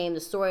published named The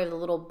Story of the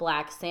Little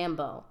Black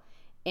Sambo,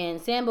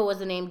 And Samba was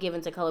the name given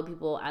to colored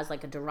people as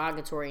like a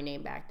derogatory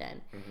name back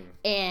then.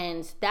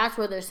 And that's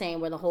where they're saying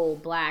where the whole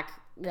black,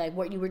 like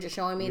what you were just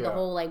showing me, the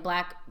whole like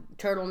black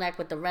turtleneck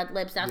with the red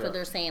lips, that's what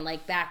they're saying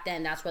like back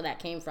then, that's where that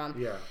came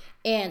from.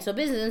 And so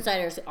Business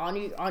Insider's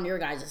on your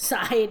guys'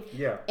 side.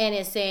 And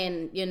it's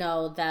saying, you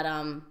know, that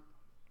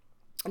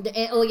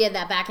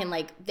that back in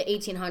like the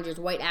 1800s,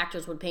 white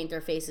actors would paint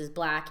their faces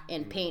black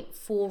and paint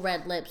full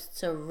red lips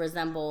to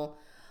resemble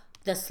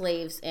the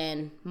slaves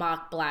and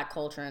mock black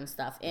culture and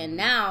stuff. And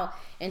now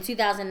in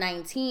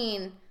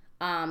 2019,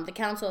 the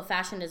Council of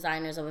Fashion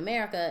Designers of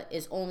America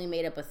is only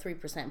made up of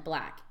 3%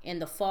 black. In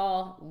the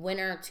fall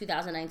winter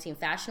 2019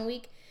 Fashion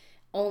Week,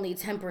 only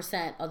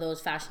 10% of those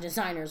fashion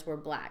designers were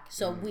black.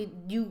 So we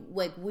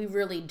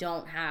really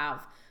don't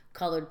have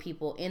colored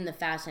people in the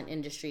fashion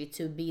industry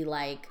to be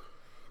like,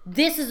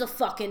 this is a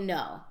fucking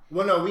no.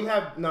 Well, no, we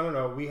have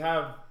we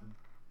have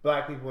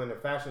black people in the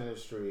fashion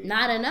industry,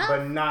 not enough,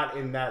 but not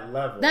in that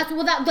level. That's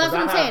what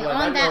I'm saying.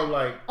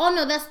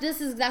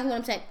 This is exactly what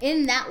I'm saying.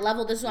 In that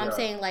level, this is what I'm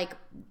saying. Like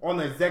on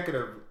the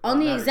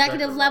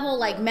executive level,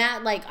 like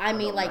Matt, like I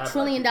mean, like $1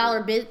 trillion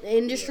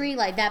industry,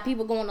 like that.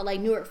 People going to like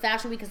New York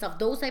Fashion Week and stuff.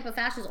 Those type of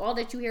fashions, all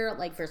that you hear,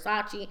 like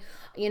Versace,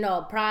 you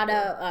know,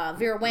 Prada,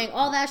 Vera Wang,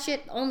 all that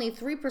shit. Only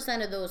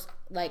 3% of those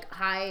like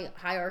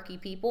hierarchy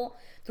people,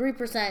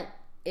 3%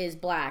 is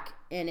black.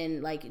 And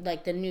in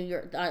like the New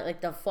York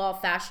like the fall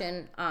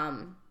fashion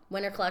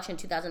winter collection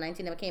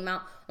 2019 that came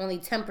out, only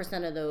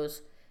 10% of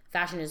those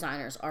fashion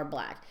designers are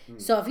black.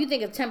 So if you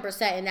think of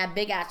 10% in that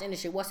big ass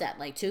industry, what's that,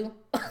 like 2?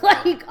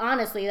 Like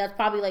honestly, that's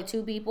probably like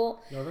 2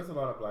 people. No, there's a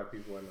lot of black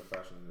people in the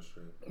fashion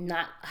industry.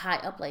 Not high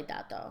up like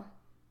that though.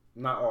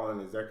 Not all in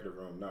the executive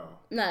room, no.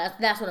 No,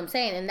 that's what I'm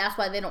saying, and that's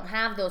why they don't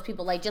have those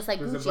people. Like just like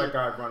There's Gucci. a black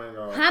guy running.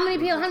 How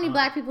many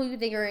black people you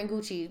think are in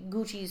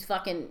Gucci's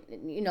fucking,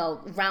 you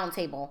know, round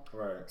table,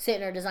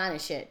 sitting there designing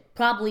shit?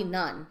 Probably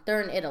none.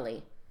 They're in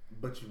Italy.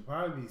 But you'd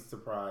probably be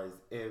surprised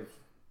if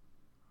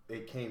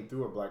it came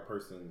through a black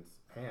person's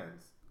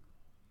hands.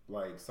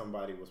 Like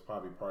somebody was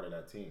probably part of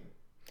that team.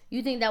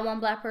 You think that one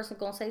black person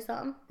gonna say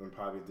something? And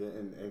probably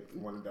didn't and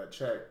wanted that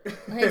check.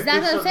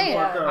 Exactly what I'm saying.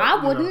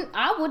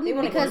 I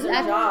wouldn't because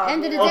at the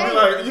end of the day, be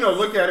like, you know,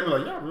 look at it and be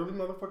like, y'all really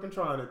motherfucking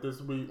trying it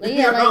this week.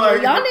 Yeah,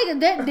 like y'all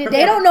niggas,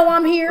 they don't know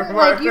I'm here.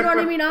 Like, you know what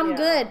I mean? I'm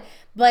good.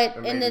 But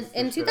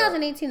in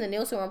 2018, the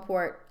Nielsen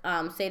report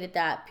stated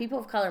that people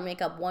of color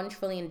make up $1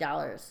 trillion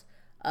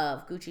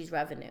of Gucci's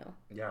revenue.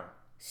 Yeah.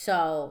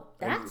 So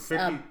that's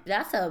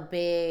a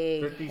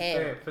big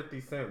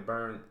 50 Cent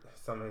burned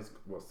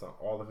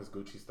all of his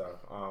Gucci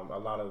stuff. A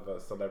lot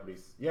of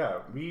celebrities. Yeah,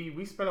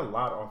 we spend a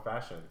lot on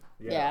fashion.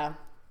 Yeah.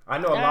 I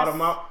know a lot of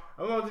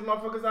these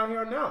motherfuckers out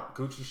here now.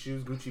 Gucci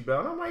shoes, Gucci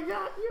belt. And I'm like,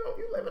 yeah,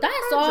 you live in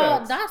that's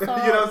all. You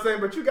know what I'm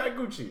saying? But you got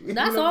Gucci.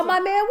 That's all my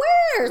man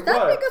wears. That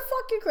nigga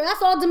fucking crazy.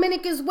 That's all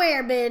Dominicans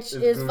wear, bitch.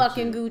 Is Gucci.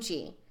 Fucking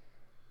Gucci.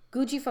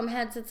 Gucci from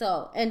head to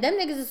toe, and them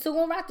niggas is still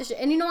gonna rock this shit.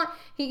 And you know what?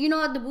 You know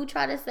what the boo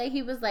tried to say?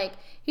 He was like,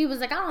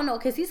 I don't know,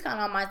 cause he's kind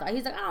of on my side.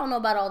 He's like, I don't know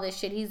about all this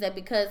shit. He's like,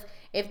 because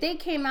if they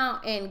came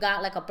out and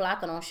got like a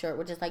plátano shirt,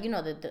 which is like, you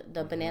know,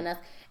 the bananas,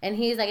 and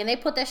he's like, and they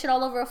put that shit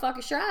all over a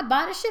fucking shirt, I'd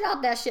buy the shit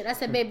out that shit. I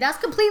said, babe, that's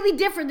completely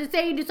different than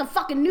saying it's a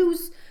fucking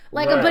noose.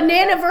 Like a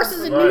banana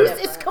versus a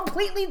noose is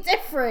completely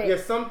different. Yeah,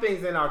 some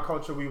things in our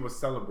culture we would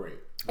celebrate.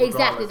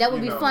 Exactly, that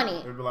would be funny.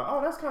 It'd be like, oh,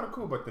 that's kind of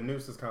cool, but the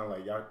noose is kind of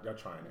like y'all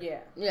trying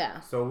it. Yeah.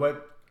 So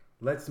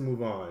let's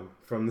move on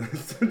from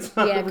this.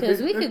 Yeah,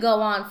 because we could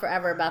go on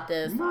forever about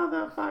this.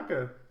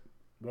 Motherfucker.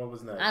 What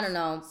was next? I don't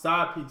know.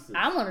 Side pieces.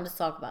 I wanted to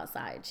talk about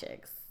side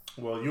chicks.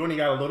 Well, you only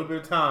got a little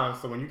bit of time,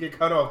 so when you get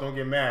cut off, don't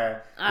get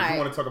mad. Because you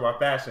want to talk about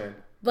fashion.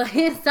 But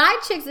his side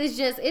chicks is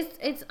just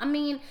it's I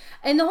mean,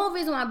 and the whole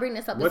reason why I bring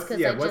this up is because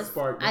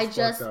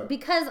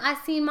because I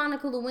seen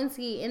Monica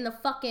Lewinsky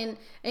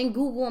in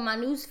Google on my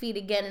news feed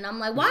again, and I'm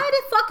like, why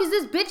the fuck is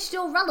this bitch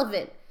still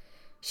relevant?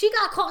 She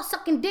got caught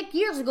sucking dick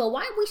years ago.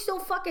 Why are we still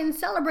fucking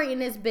celebrating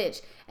this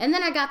bitch? And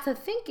then I got to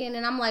thinking,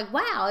 and I'm like,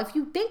 wow, if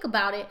you think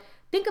about it,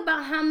 think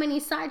about how many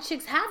side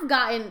chicks have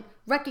gotten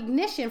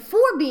recognition for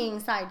being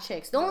side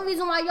chicks. The only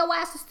reason why your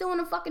ass is still in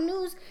the fucking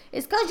news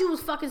is because you was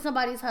fucking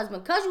somebody's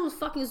husband, because you was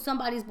fucking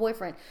somebody's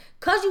boyfriend,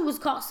 because you was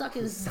caught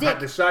sucking dick.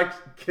 The side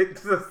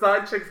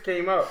chicks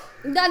came up.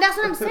 That's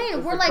what I'm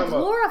saying. We're like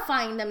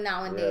glorifying them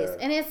nowadays,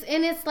 and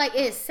it's like,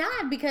 it's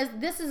sad because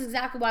this is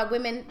exactly why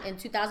women in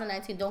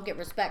 2019 don't get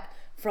respect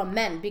from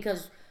men,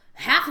 because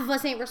half of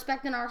us ain't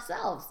respecting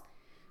ourselves.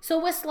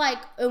 So it's like,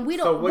 and we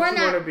don't. So what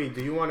you want to be?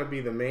 Do you want to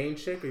be the main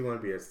chick or you want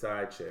to be a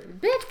side chick?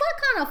 Bitch, what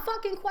kind of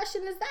fucking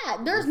question is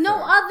that? There's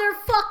no other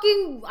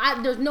fucking.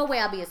 There's no way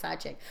I'll be a side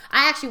chick.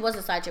 I actually was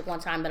a side chick one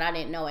time, but I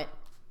didn't know it.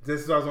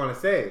 This is what I was going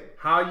to say.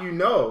 How you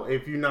know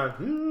if you're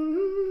not?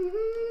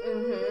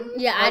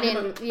 Yeah, I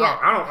didn't. Yeah,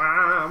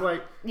 I'm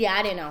like. Yeah,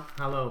 I didn't know.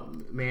 Hello,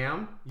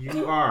 ma'am.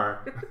 You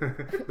are.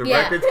 The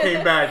records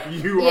came back.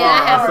 You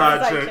are a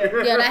side chick.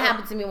 Yeah, that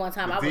happened to me one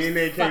time. I was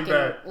DNA came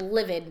back.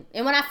 Livid.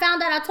 And when I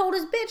found out, I told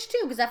this bitch too,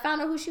 because I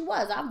found out who she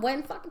was. I went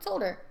and fucking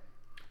told her.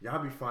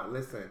 Y'all be fine.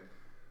 Listen,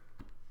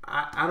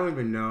 I don't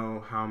even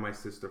know how my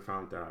sister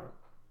found out.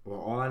 Well,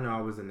 all I know,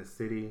 I was in the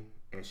city,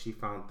 and she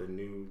found the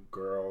new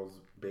girl's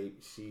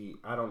baby.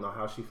 I don't know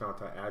how she found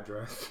her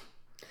address.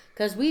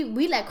 Cause we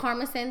let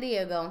Carmen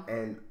Sandiego.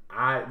 And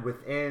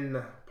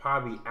within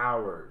probably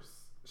hours,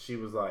 she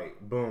was like,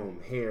 boom,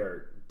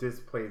 here, this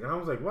place. And I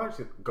was like, what? She's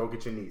like, go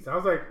get your niece. I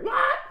was like,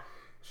 what?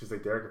 She's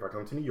like, Derrick, if I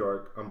come to New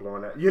York, I'm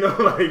blowing that,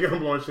 I'm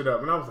blowing shit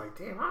up. And I was like,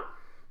 damn,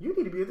 you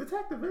need to be a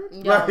detective,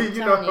 bitch. Yo, I'm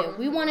telling you,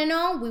 we want to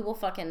know, we will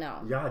fucking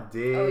know. Y'all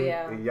did. Oh,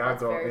 yeah. And y'all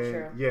That's very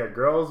true. Yeah,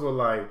 girls were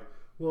like,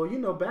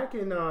 well, back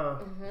in,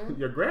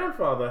 your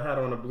grandfather had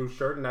on a blue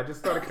shirt, and I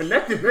just started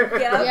connecting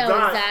it.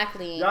 Yeah,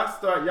 exactly.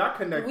 Y'all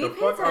connect we the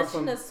fuck pay out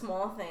attention to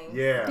small things.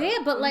 Yeah. Yeah,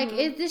 but like,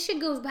 this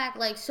shit goes back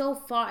like so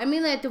far. I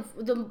mean, like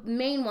the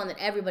main one that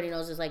everybody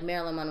knows is like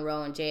Marilyn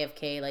Monroe and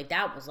JFK. Like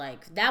that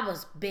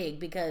was big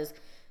because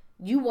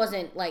it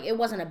wasn't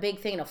a big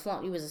thing to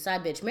flaunt you as a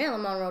side bitch.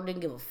 Marilyn Monroe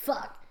didn't give a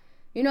fuck.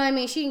 You know what I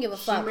mean? She didn't give a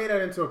fuck. She made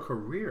that into a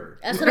career.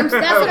 That's what I'm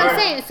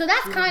saying. So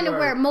that's kind of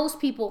where most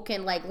people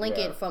can like link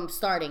it from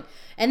starting.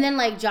 And then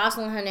like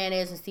Jocelyn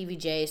Hernandez and Stevie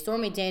J,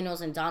 Stormy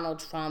Daniels and Donald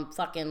Trump,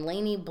 fucking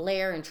Lainey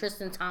Blair and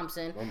Tristan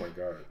Thompson. Oh my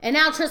God. And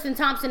now Tristan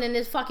Thompson and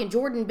this fucking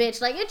Jordan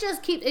bitch. Like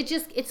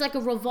it's like a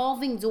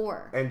revolving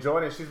door. And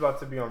Jordan, she's about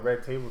to be on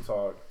Red Table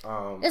Talk.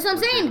 That's what I'm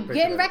saying.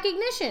 Getting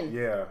recognition.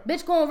 Yeah.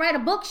 Bitch gonna write a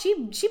book. She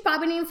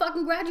probably didn't even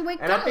fucking graduate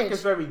college. And I think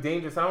it's very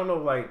dangerous. I don't know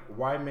like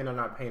why men are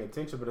not paying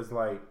attention, but it's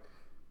like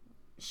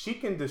she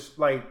can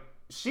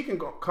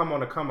come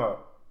on a come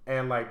up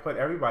and like put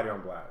everybody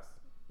on blast.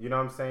 You know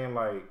what I'm saying?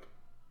 Like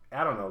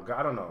I don't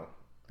know.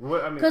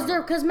 What I mean,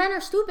 because men are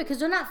stupid because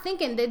they're not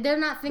thinking. They're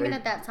not thinking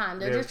at that time.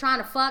 They're just trying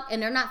to fuck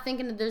and they're not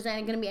thinking that there's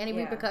going to be any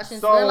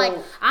repercussions. So they're like,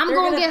 I'm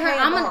gonna get her.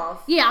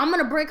 I'm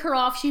gonna break her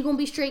off. She's gonna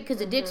be straight because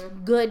the dick's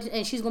good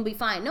and she's gonna be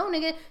fine. No,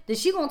 nigga, that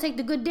she gonna take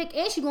the good dick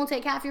and she gonna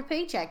take half your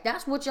paycheck.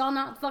 That's what y'all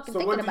not fucking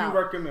thinking about. So what do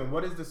you recommend?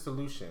 What is the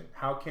solution?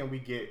 How can we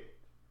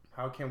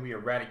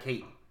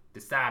eradicate the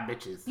side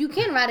bitches? You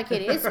can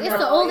eradicate it. It's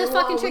the oldest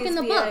fucking trick in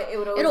the book.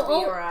 It'll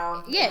always be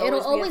around. Yeah,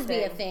 it'll always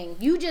be a thing.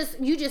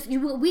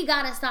 We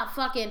gotta stop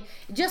fucking.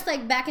 Just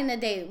like back in the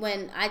day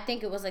when I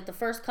think it was like the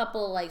first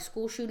couple like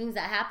school shootings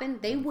that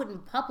happened, they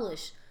wouldn't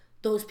publish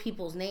those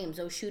people's names,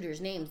 those shooters'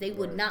 names. They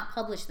would not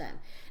publish them.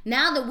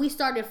 Now that we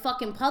started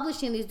fucking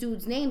publishing these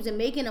dudes' names and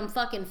making them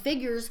fucking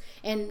figures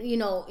and,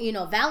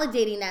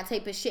 validating that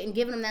type of shit and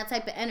giving them that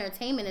type of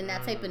entertainment and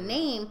that type of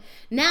name,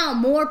 now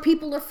more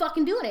people are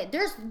fucking doing it.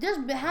 There's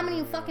been how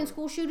many fucking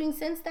school shootings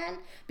since then?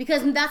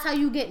 Because that's how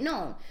you get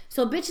known.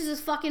 So bitches is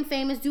fucking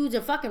famous dudes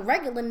and fucking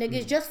regular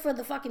niggas just for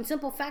the fucking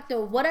simple fact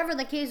of whatever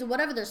the case or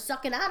whatever they're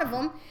sucking out of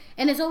them,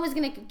 and it's always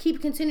gonna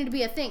continue to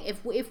be a thing.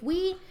 If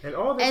we and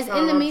all this as time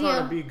in the I'm media,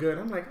 trying to be good,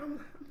 I'm like I'm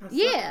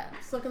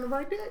sucking the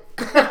right dick.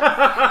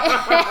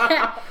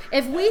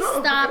 if we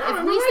stop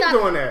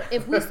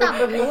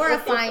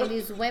glorifying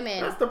these women,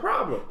 that's the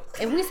problem.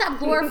 If we stop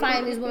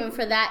glorifying these women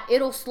for that,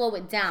 it'll slow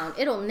it down.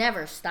 It'll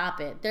never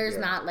stop it. There's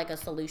not like a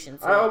solution.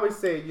 I always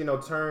say,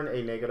 turn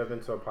a negative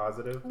into a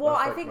positive. Well,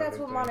 I think that's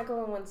what Monica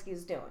Lewinsky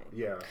is doing.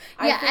 Yeah.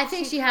 I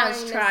think she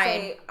has tried.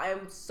 Say,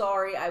 I'm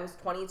sorry. I was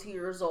 22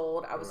 years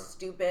old. I was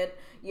stupid.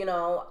 And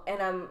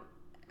I'm.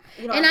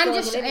 And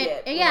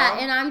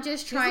I'm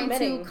just trying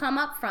to come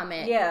up from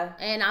it. Yeah.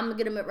 And I'm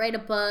gonna write a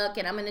book,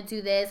 and I'm gonna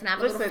do this, and I have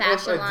a little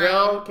fashion line. If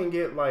Adele can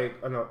get like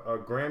a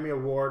Grammy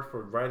award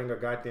for writing a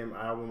goddamn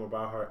album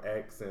about her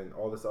ex and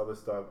all this other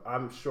stuff,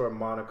 I'm sure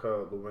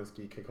Monica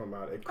Lewinsky can come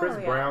out. If Chris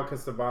Brown can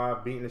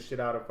survive beating the shit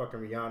out of fucking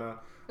Rihanna,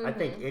 I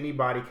think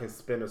anybody can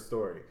spin a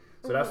story.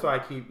 So that's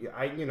why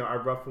I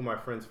ruffle my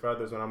friends'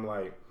 feathers when I'm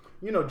like,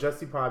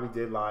 Jussie probably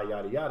did lie,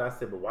 yada yada. I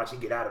said, but watch it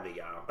get out of it,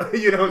 y'all.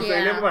 You know what I'm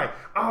saying? They're like,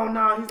 oh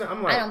no, he's not.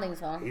 I'm like, I don't think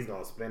so. He's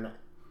gonna spin that.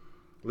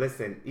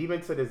 Listen, even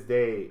to this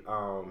day,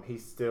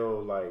 he's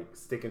still like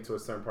sticking to a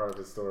certain part of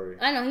his story.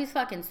 I know, he's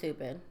fucking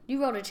stupid.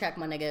 You wrote a check,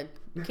 my nigga.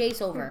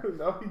 Case over.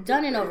 No,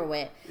 done and over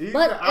with.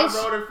 I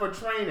wrote it for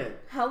training.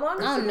 How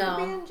long is he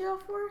gonna be in jail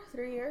for?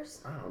 3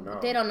 years? I don't know.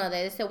 They don't know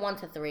that. They said 1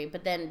 to 3,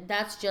 but then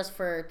that's just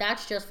for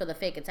the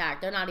fake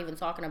attack. They're not even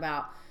talking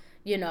about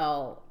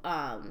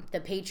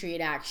the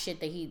Patriot Act shit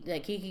that he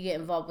could get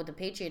involved with the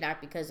Patriot Act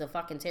because of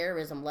fucking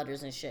terrorism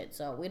letters and shit.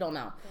 So we don't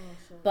know.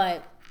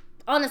 But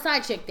on the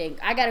side chick thing,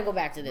 I got to go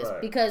back to this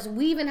because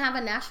we even have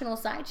a National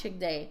Side Chick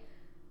Day.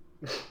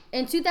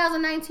 In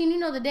 2019,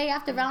 the day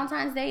after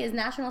Valentine's Day is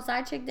National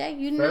Side Chick Day.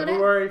 You didn't know that?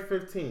 February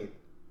 15th.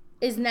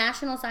 Is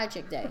National Side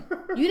Chick Day.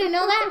 You didn't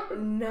know that?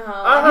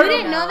 No. You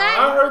didn't know that?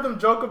 I heard them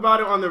joke about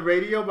it on the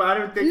radio, but I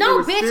didn't think it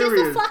was serious. No, bitch,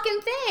 it's the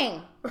fucking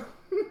thing.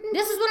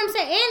 This is what I'm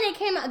saying.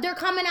 And they're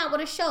coming out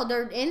with a show.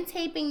 They're in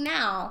taping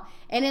now,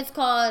 and it's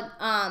called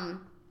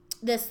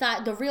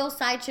the Real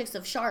Side Chicks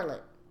of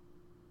Charlotte.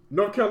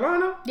 North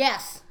Carolina?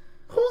 Yes.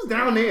 Who's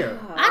down there?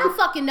 I don't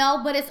fucking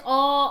know, but it's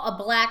all a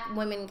black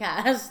women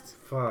cast.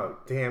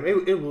 Fuck, damn,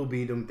 it will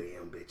be them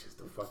damn bitches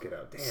to fuck it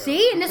up. Damn.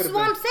 See, and this is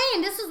what I'm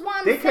saying.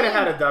 They could have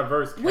had a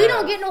diverse cast. We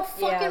don't get no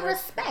fucking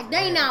respect.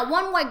 There ain't not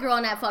one white girl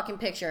in that fucking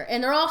picture,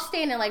 and they're all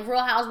standing like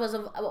Real Housewives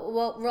of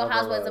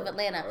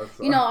Atlanta.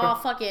 All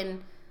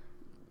fucking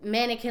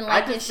mannequin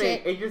like and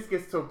shit. Think it just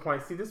gets to a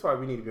point. See, this is why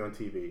we need to be on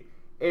TV.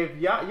 if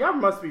y'all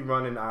must be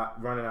running out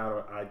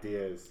of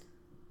ideas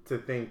to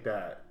think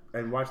that,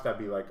 and watch that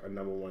be like a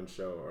 #1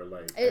 show or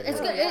like it's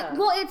good.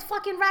 It's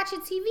fucking ratchet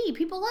TV.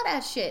 People love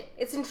that shit.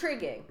 It's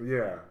intriguing.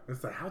 Yeah,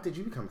 it's like, how did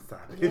you become a side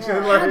bitch?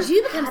 Yeah. Like, how did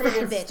you become a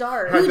side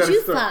bitch? Who'd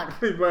you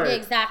fuck? Right. Yeah,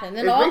 exactly. And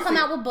then they'll all come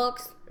out with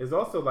books. It's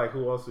also like,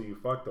 who else will you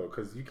fuck though?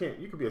 Because you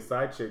could be a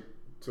side chick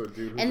to a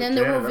dude. And then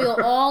they'll reveal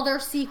all their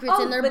secrets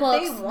in their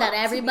books that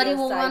everybody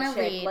will want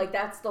to read. Like,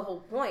 that's the whole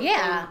point.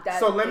 Yeah.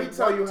 So let me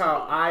tell you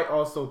how I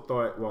also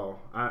thought. Well,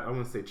 I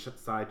wouldn't say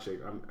side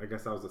chick. I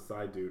guess I was a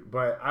side dude,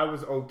 but I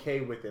was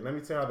okay with it. Let me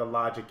tell you how the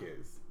logic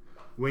is.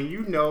 When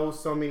you know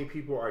so many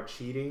people are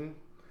cheating,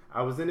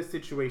 I was in a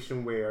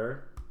situation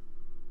where,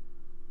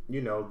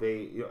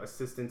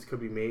 assistance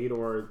could be made,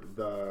 or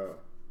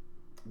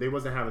they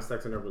wasn't having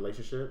sex in their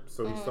relationship,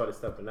 so he started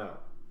stepping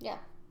out. Yeah.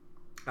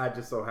 I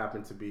just so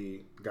happened to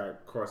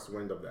got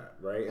crosswind of that,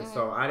 right? And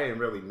so I didn't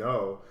really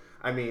know.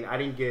 I mean, I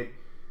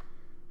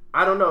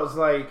don't know. It's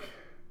like,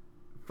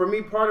 for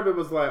me, part of it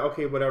was like,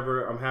 okay,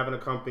 whatever. I'm having a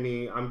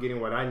company. I'm getting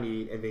what I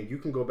need. And then you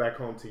can go back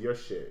home to your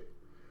shit.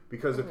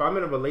 Because if I'm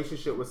in a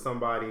relationship with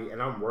somebody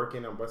and I'm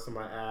working, I'm busting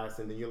my ass,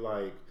 and then you're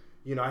like,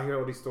 I hear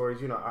all these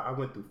stories. I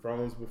went through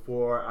thrones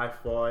before. I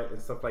fought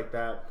and stuff like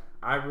that.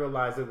 I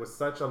realized it was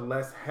such a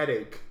less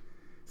headache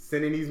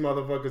sending these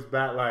motherfuckers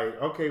back,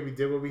 like, okay, we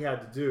did what we had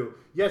to do.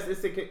 Yes,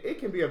 it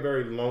can be a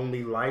very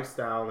lonely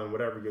lifestyle and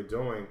whatever you're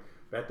doing,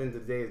 but at the end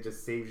of the day, it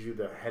just saves you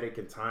the headache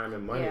and time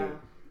and money. Yeah.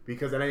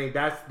 Because I think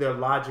that's their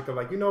logic of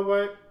like, you know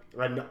what?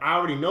 I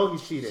already know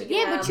he's cheating.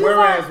 Yeah, but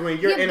whereas when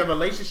you're in a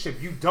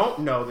relationship, you don't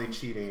know they're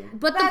cheating.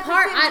 But the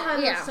part,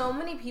 there's so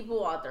many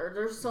people out there.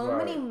 There's so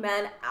many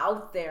men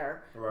out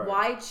there. Right.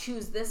 Why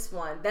choose this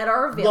one that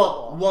are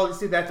available? Well, you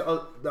see, that's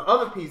the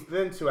other piece.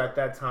 Then too, at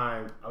that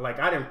time, like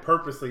I didn't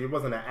purposely. It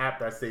wasn't an app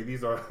that say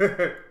these are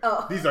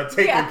these are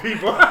taken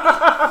people.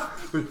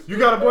 You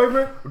got a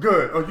boyfriend?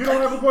 Good. Oh, you don't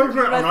have a boyfriend?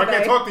 Oh, no, I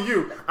can't talk to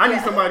you. I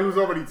need somebody who's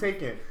already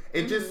taken.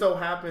 It just so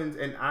happens,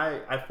 and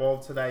I fall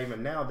to that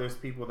even now. There's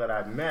people that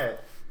I've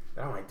met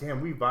that I'm like,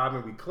 damn, we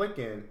vibing, we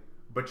clicking,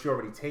 but you're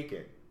already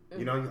taken.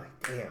 You're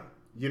like, damn.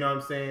 You know what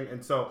I'm saying?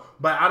 And so,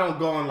 but I don't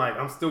go on like,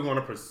 I'm still going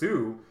to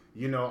pursue,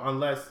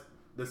 unless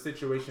the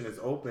situation is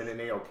open and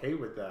they okay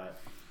with that.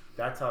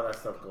 That's how that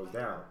stuff goes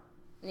down.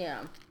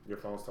 Yeah. Your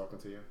phone's talking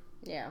to you?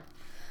 Yeah.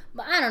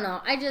 But I don't know.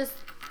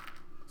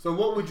 So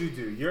what would you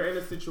do? You're in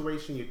a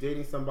situation, you're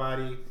dating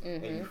somebody,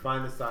 and you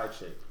find the side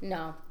chick.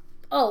 No.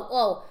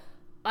 Oh.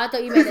 I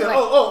thought you meant it like... I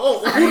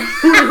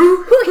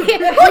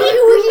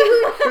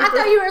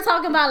thought you were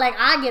talking about like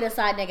I get a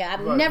side nigga.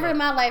 I've never in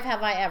my life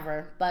have I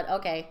ever. But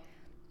okay.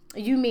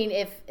 You mean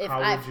if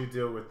How would you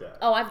deal with that?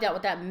 Oh, I've dealt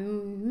with that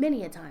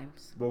many a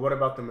times. But what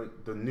about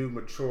the new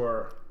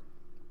mature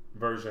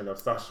version of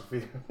Sasha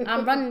Fierce?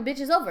 I'm running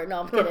bitches over.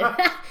 No, I'm kidding.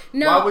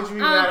 No. Why would you be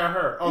mad at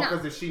her? Oh,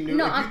 because if she knew.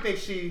 If you think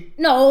she.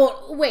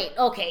 No, wait.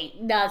 Okay.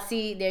 Now,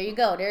 see, there you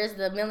go. There's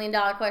the $1 million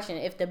question.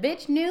 If the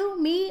bitch knew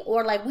me,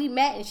 or like we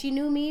met and she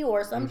knew me,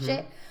 or some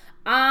shit,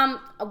 I'm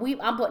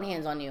putting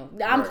hands on you.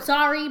 I'm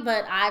sorry,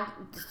 but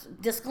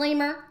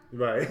disclaimer.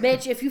 Right.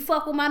 Bitch, if you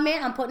fuck with my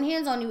man, I'm putting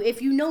hands on you. If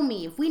you know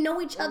me, if we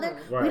know each other,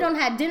 we don't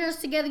have dinners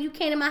together, you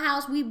came to my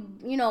house, we,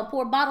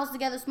 poured bottles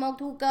together, smoked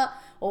hookah,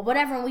 or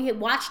whatever, and we had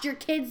watched your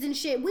kids and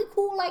shit, we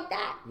cool like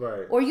that.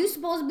 Right. Or you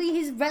supposed to be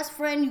his best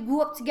friend, you grew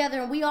up together,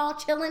 and we all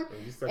chilling,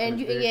 and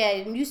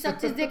you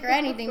sucked his dick or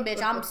anything,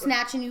 bitch, I'm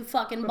snatching you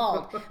fucking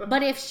bald.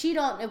 But if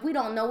we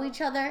don't know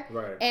each other,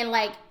 and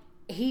like,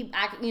 he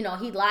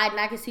lied, and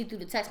I can see through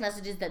the text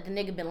messages that the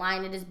nigga been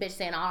lying to this bitch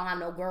saying I don't have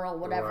no girl,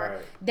 whatever.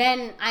 Right.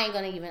 Then I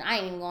ain't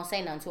even gonna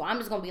say nothing to her. I'm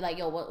just gonna be like,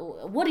 yo,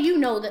 what do you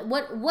know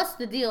what's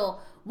the deal?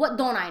 What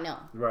don't I know?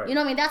 Right. You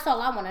know what I mean? That's all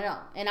I want to know.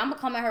 And I'm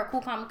gonna come at her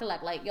cool, calm, and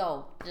collect, like,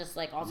 yo, just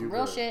like on some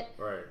real shit.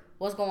 Right.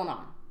 What's going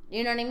on?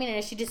 You know what I mean? And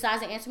if she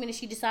decides to answer me, then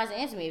she decides to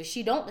answer me. If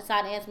she don't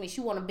decide to answer me,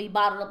 she want to be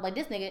bottled up like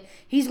this nigga,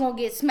 he's going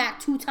to get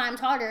smacked 2 times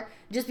harder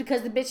just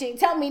because the bitch ain't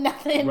tell me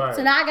nothing. Right.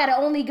 So now I got to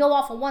only go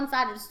off of one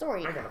side of the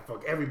story. I got to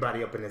fuck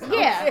everybody up in this house.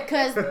 Yeah,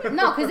 because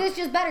it's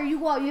just better.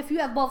 If you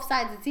have both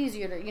sides, it's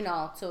easier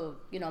to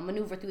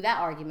maneuver through that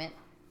argument.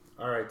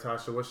 All right,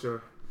 Tasha, what's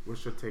your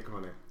take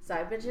on it?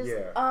 Side bitches?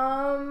 Yeah.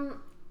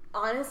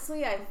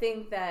 Honestly, I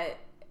think that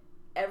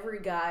every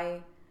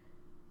guy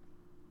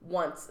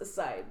wants a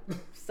side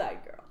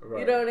girl.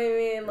 Right. You know what I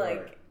mean?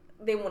 Like,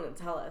 they wouldn't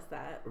tell us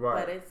that.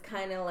 Right. But it's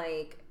kind of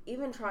like,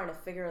 even trying to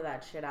figure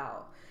that shit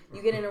out.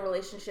 You get in a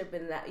relationship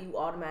and that you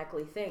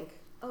automatically think,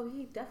 oh,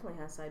 he definitely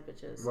has side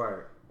bitches.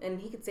 Right. And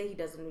he could say he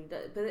doesn't, he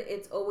does. But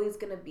it's always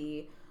going to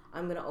be,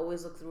 I'm going to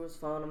always look through his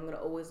phone. I'm going to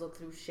always look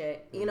through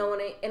shit. You know,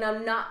 and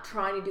I'm not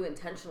trying to do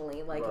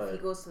intentionally. Like, if he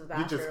goes to the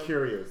bathroom. You're just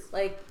curious.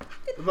 Like,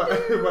 you know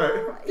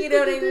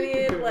what I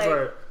mean?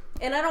 Like,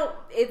 and I don't,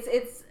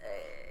 it's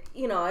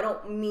I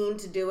don't mean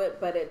to do it,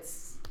 but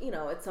it's,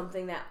 it's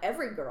something that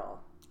every girl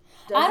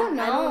does. I don't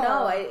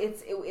know.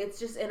 It's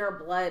just in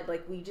our blood.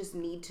 Like, we just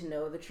need to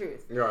know the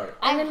truth. Right.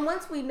 And then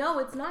once we know,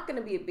 it's not going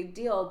to be a big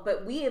deal,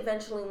 but we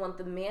eventually want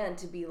the man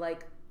to be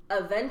like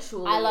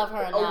eventually, I love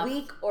her enough. a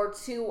week or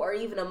two or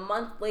even a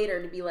month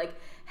later to be like,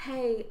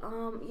 hey,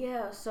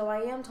 yeah, so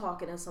I am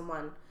talking to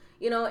someone.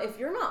 You know, if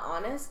you're not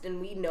honest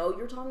and we know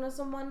you're talking to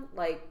someone,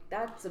 like,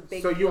 that's a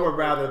big deal. So you would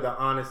rather the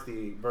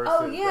honesty versus...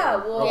 Oh, yeah,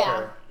 well,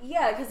 okay.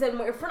 yeah, because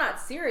then if we're not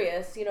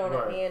serious, you know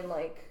what I mean?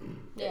 Like,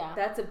 yeah,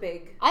 that's a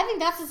big... I think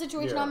that's the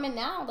situation I'm in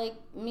now. Like,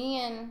 me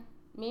and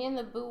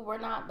the boo, we're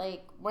not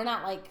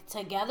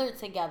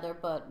together,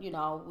 but, you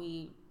know,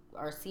 we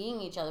are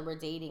seeing each other, we're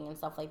dating and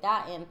stuff like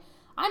that, and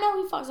I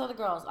know he fucks other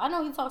girls. I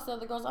know he talks to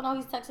other girls. I know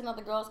he's texting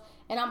other girls,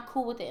 and I'm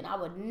cool with it. And I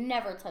would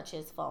never touch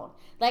his phone.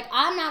 Like,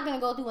 I'm not gonna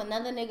go through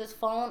another nigga's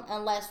phone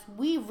unless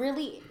we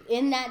really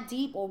in that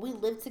deep or we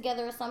live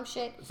together or some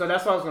shit. So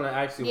that's what I was gonna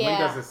ask you. When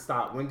does it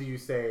stop? When do you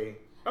say,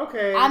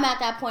 okay? I'm at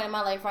that point in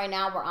my life right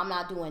now where I'm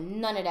not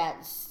doing none of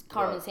that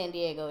Carmen San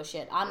Diego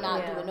shit. I'm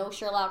not doing no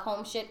Sherlock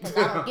Holmes shit because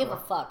I don't give a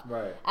fuck.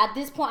 Right. At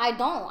this point, I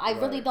don't. I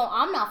really don't.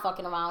 I'm not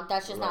fucking around.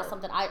 That's just not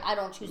something. I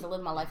don't choose to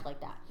live my life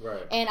like that.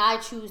 Right. And I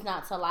choose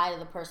not to lie to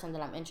the person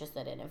that I'm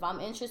interested in. If I'm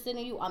interested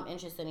in you, I'm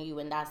interested in you,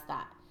 and that's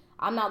that.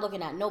 I'm not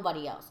looking at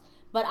nobody else.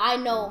 But I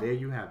know. And there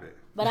you have it.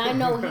 But I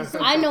know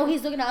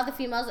he's looking at other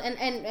females, and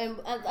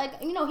like,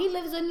 you know, he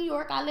lives in New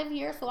York. I live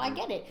here, so I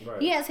get it.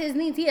 Right. He has his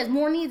needs. He has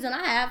more needs than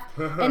I have,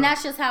 and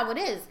that's just how it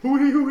is.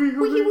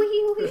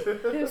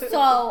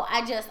 So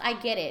I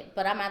get it,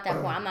 but I'm at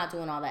that point. I'm not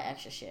doing all that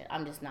extra shit.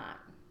 I'm just not.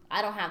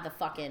 I don't have the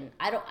fucking.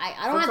 I don't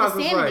have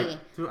the sanity.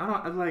 Like, dude,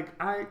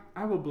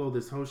 I will blow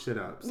this whole shit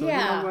up. So you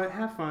know what?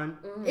 Have fun.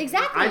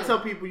 Exactly. I tell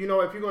people, you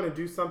know, if you're gonna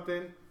do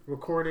something,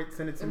 record it,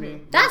 send it to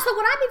me. That's what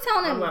I be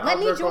telling him. Like, let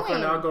me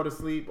join. I'll go to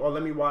sleep, or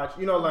let me watch.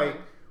 You know, like,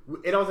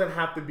 it doesn't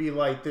have to be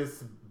like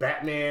this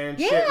Batman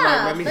shit.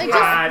 Like, let me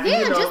hide.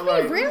 Just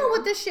be real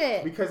with this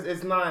shit. Because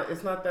it's not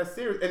that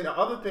serious. And the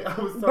other thing I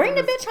was telling bring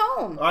the bitch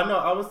home. I know.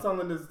 I was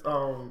telling this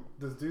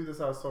dude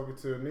I was talking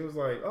to, and he was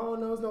like, "Oh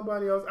no, it's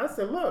nobody else." I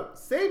said, "Look,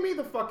 save me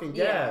the fucking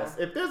gas.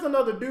 If there's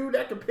another dude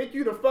that can pick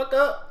you the fuck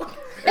up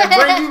and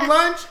bring you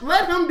lunch,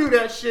 let him do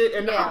that shit."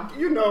 And I'll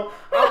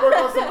work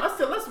on some. I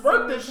said, "Let's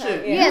work this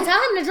shit." Yeah,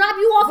 tell him to drop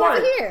you off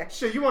over here.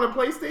 Shit, you want a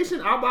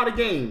PlayStation? I'll buy the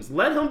games.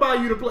 Let him buy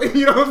you the play.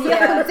 You know what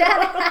I'm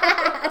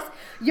saying?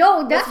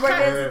 Yo, that's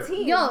as a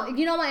team. Yo,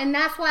 you know what? And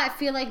that's why I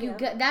feel like you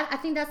get that. I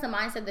think that's the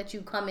mindset that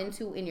you come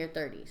into in your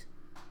 30s.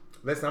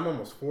 Listen, I'm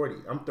almost 40.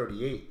 I'm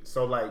 38.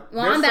 So like,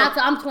 well,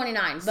 I'm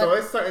 29. But so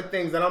it's certain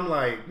things that I'm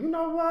like, you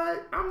know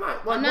what? I'm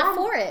not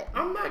for it.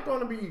 I'm not going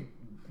to be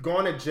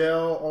going to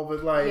jail over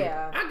like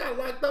I got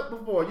locked up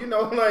before. You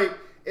know, like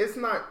it's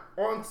not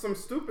on some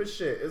stupid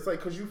shit. It's like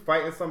because you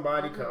fighting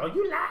somebody. Cause, oh,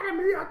 you lied to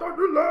me. I thought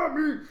you loved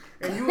me.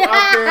 And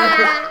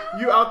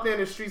you out there in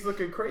the streets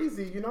looking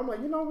crazy. You know, I'm like,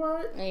 you know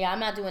what? Yeah, I'm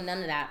not doing none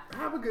of that.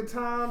 Have a good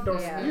time.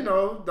 Don't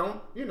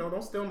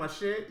don't steal my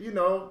shit. You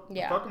know,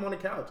 fuck them on the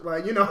couch.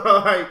 Like, you know,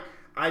 like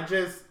I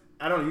don't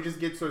know. You just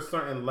get to a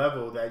certain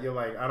level that you're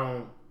like,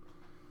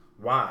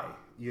 why?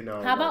 You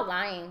know. How about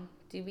lying?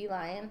 Do you be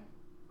lying?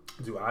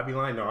 Do I be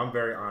lying? No, I'm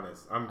very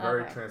honest. I'm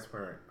very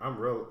transparent. I'm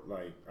real.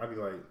 Like, I be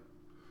like,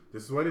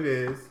 this is what it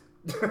is.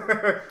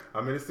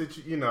 I'm in a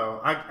situation, you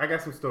know, I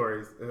got some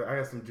stories. I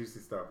got some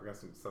juicy stuff. I got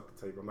some stuff to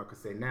tell you, but I'm not going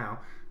to say now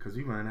because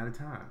we running out of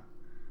time.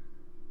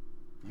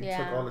 You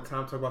took all the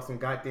time to talk about some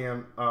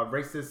goddamn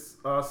racist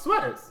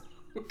sweaters.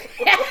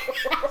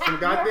 Some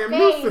goddamn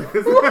nooses.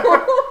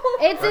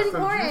 It's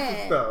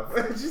important. Stuff.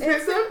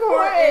 It's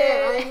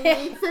important.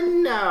 I need to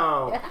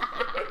know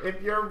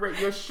if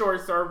your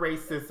shorts are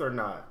racist or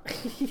not.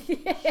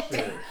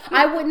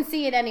 I wouldn't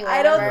see it anyway.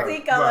 I don't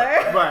see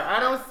color. But I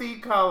don't see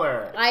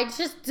color. I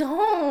just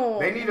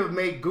don't. They need to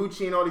make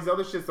Gucci and all these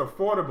other shits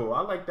affordable.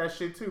 I like that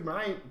shit too, but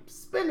I ain't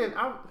spending.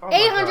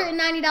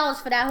 $890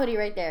 for that hoodie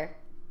right there.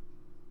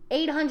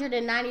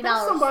 $890.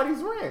 That's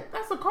somebody's rent.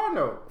 That's a car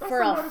note. That's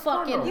for a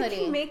fucking hoodie.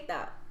 You can make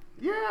that.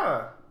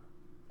 Yeah.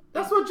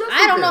 That's what Justin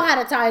I don't did. know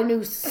how to tie a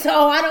noose,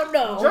 so I don't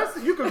know.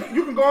 Justin, you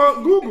can go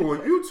on Google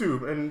and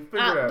YouTube and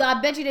figure it out. I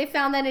bet you they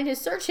found that in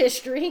his search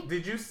history.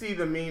 Did you see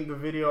the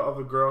video of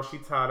the girl? She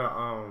tied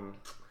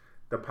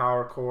the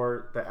power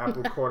cord, the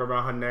Apple cord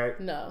around her neck.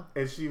 No.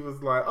 And she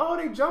was like, "Oh,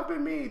 they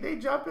jumping me.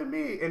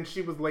 And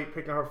she was late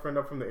picking her friend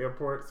up from the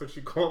airport, so she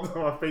called her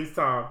on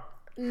FaceTime.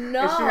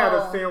 No. And she had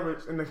a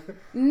sandwich.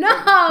 No.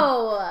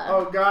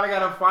 Oh, God, I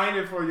got to find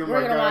it for you, We're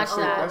going to watch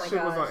that. That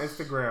shit was on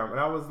Instagram. And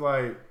I was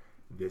like,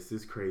 this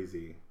is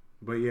crazy.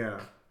 But,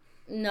 yeah.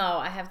 No,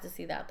 I have to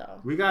see that,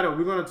 though. We're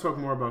going to talk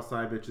more about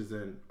side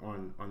bitches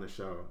on the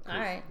show. All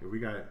right. We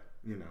got,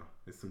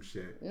 it's some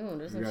shit. Ooh,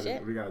 there's some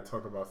shit. We got to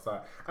talk about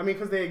side. I mean,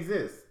 because they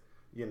exist,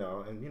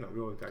 and,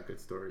 we always got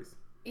good stories.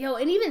 Yo,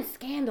 and even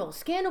Scandal.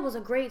 Scandal was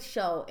a great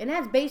show. And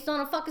that's based on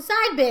a fucking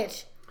side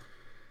bitch.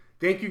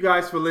 Thank you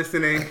guys for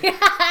listening.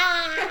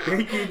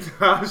 Thank you,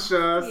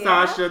 Tasha,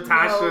 Sasha,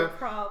 Tasha. No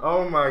problem.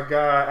 Oh my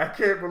God. I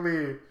can't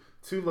believe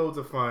 2 loads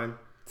of fun.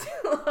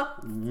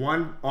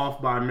 1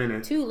 off by a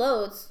minute. 2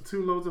 loads.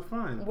 2 loads of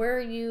fun. Where are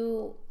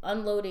you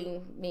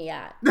unloading me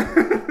at?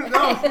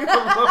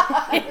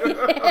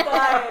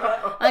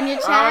 On your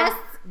chest?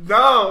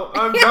 No,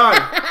 I'm done.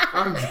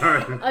 I'm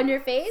done. On your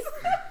face?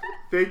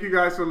 Thank you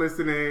guys for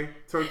listening.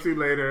 Talk to you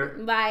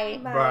later. Bye.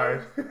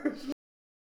 Bye.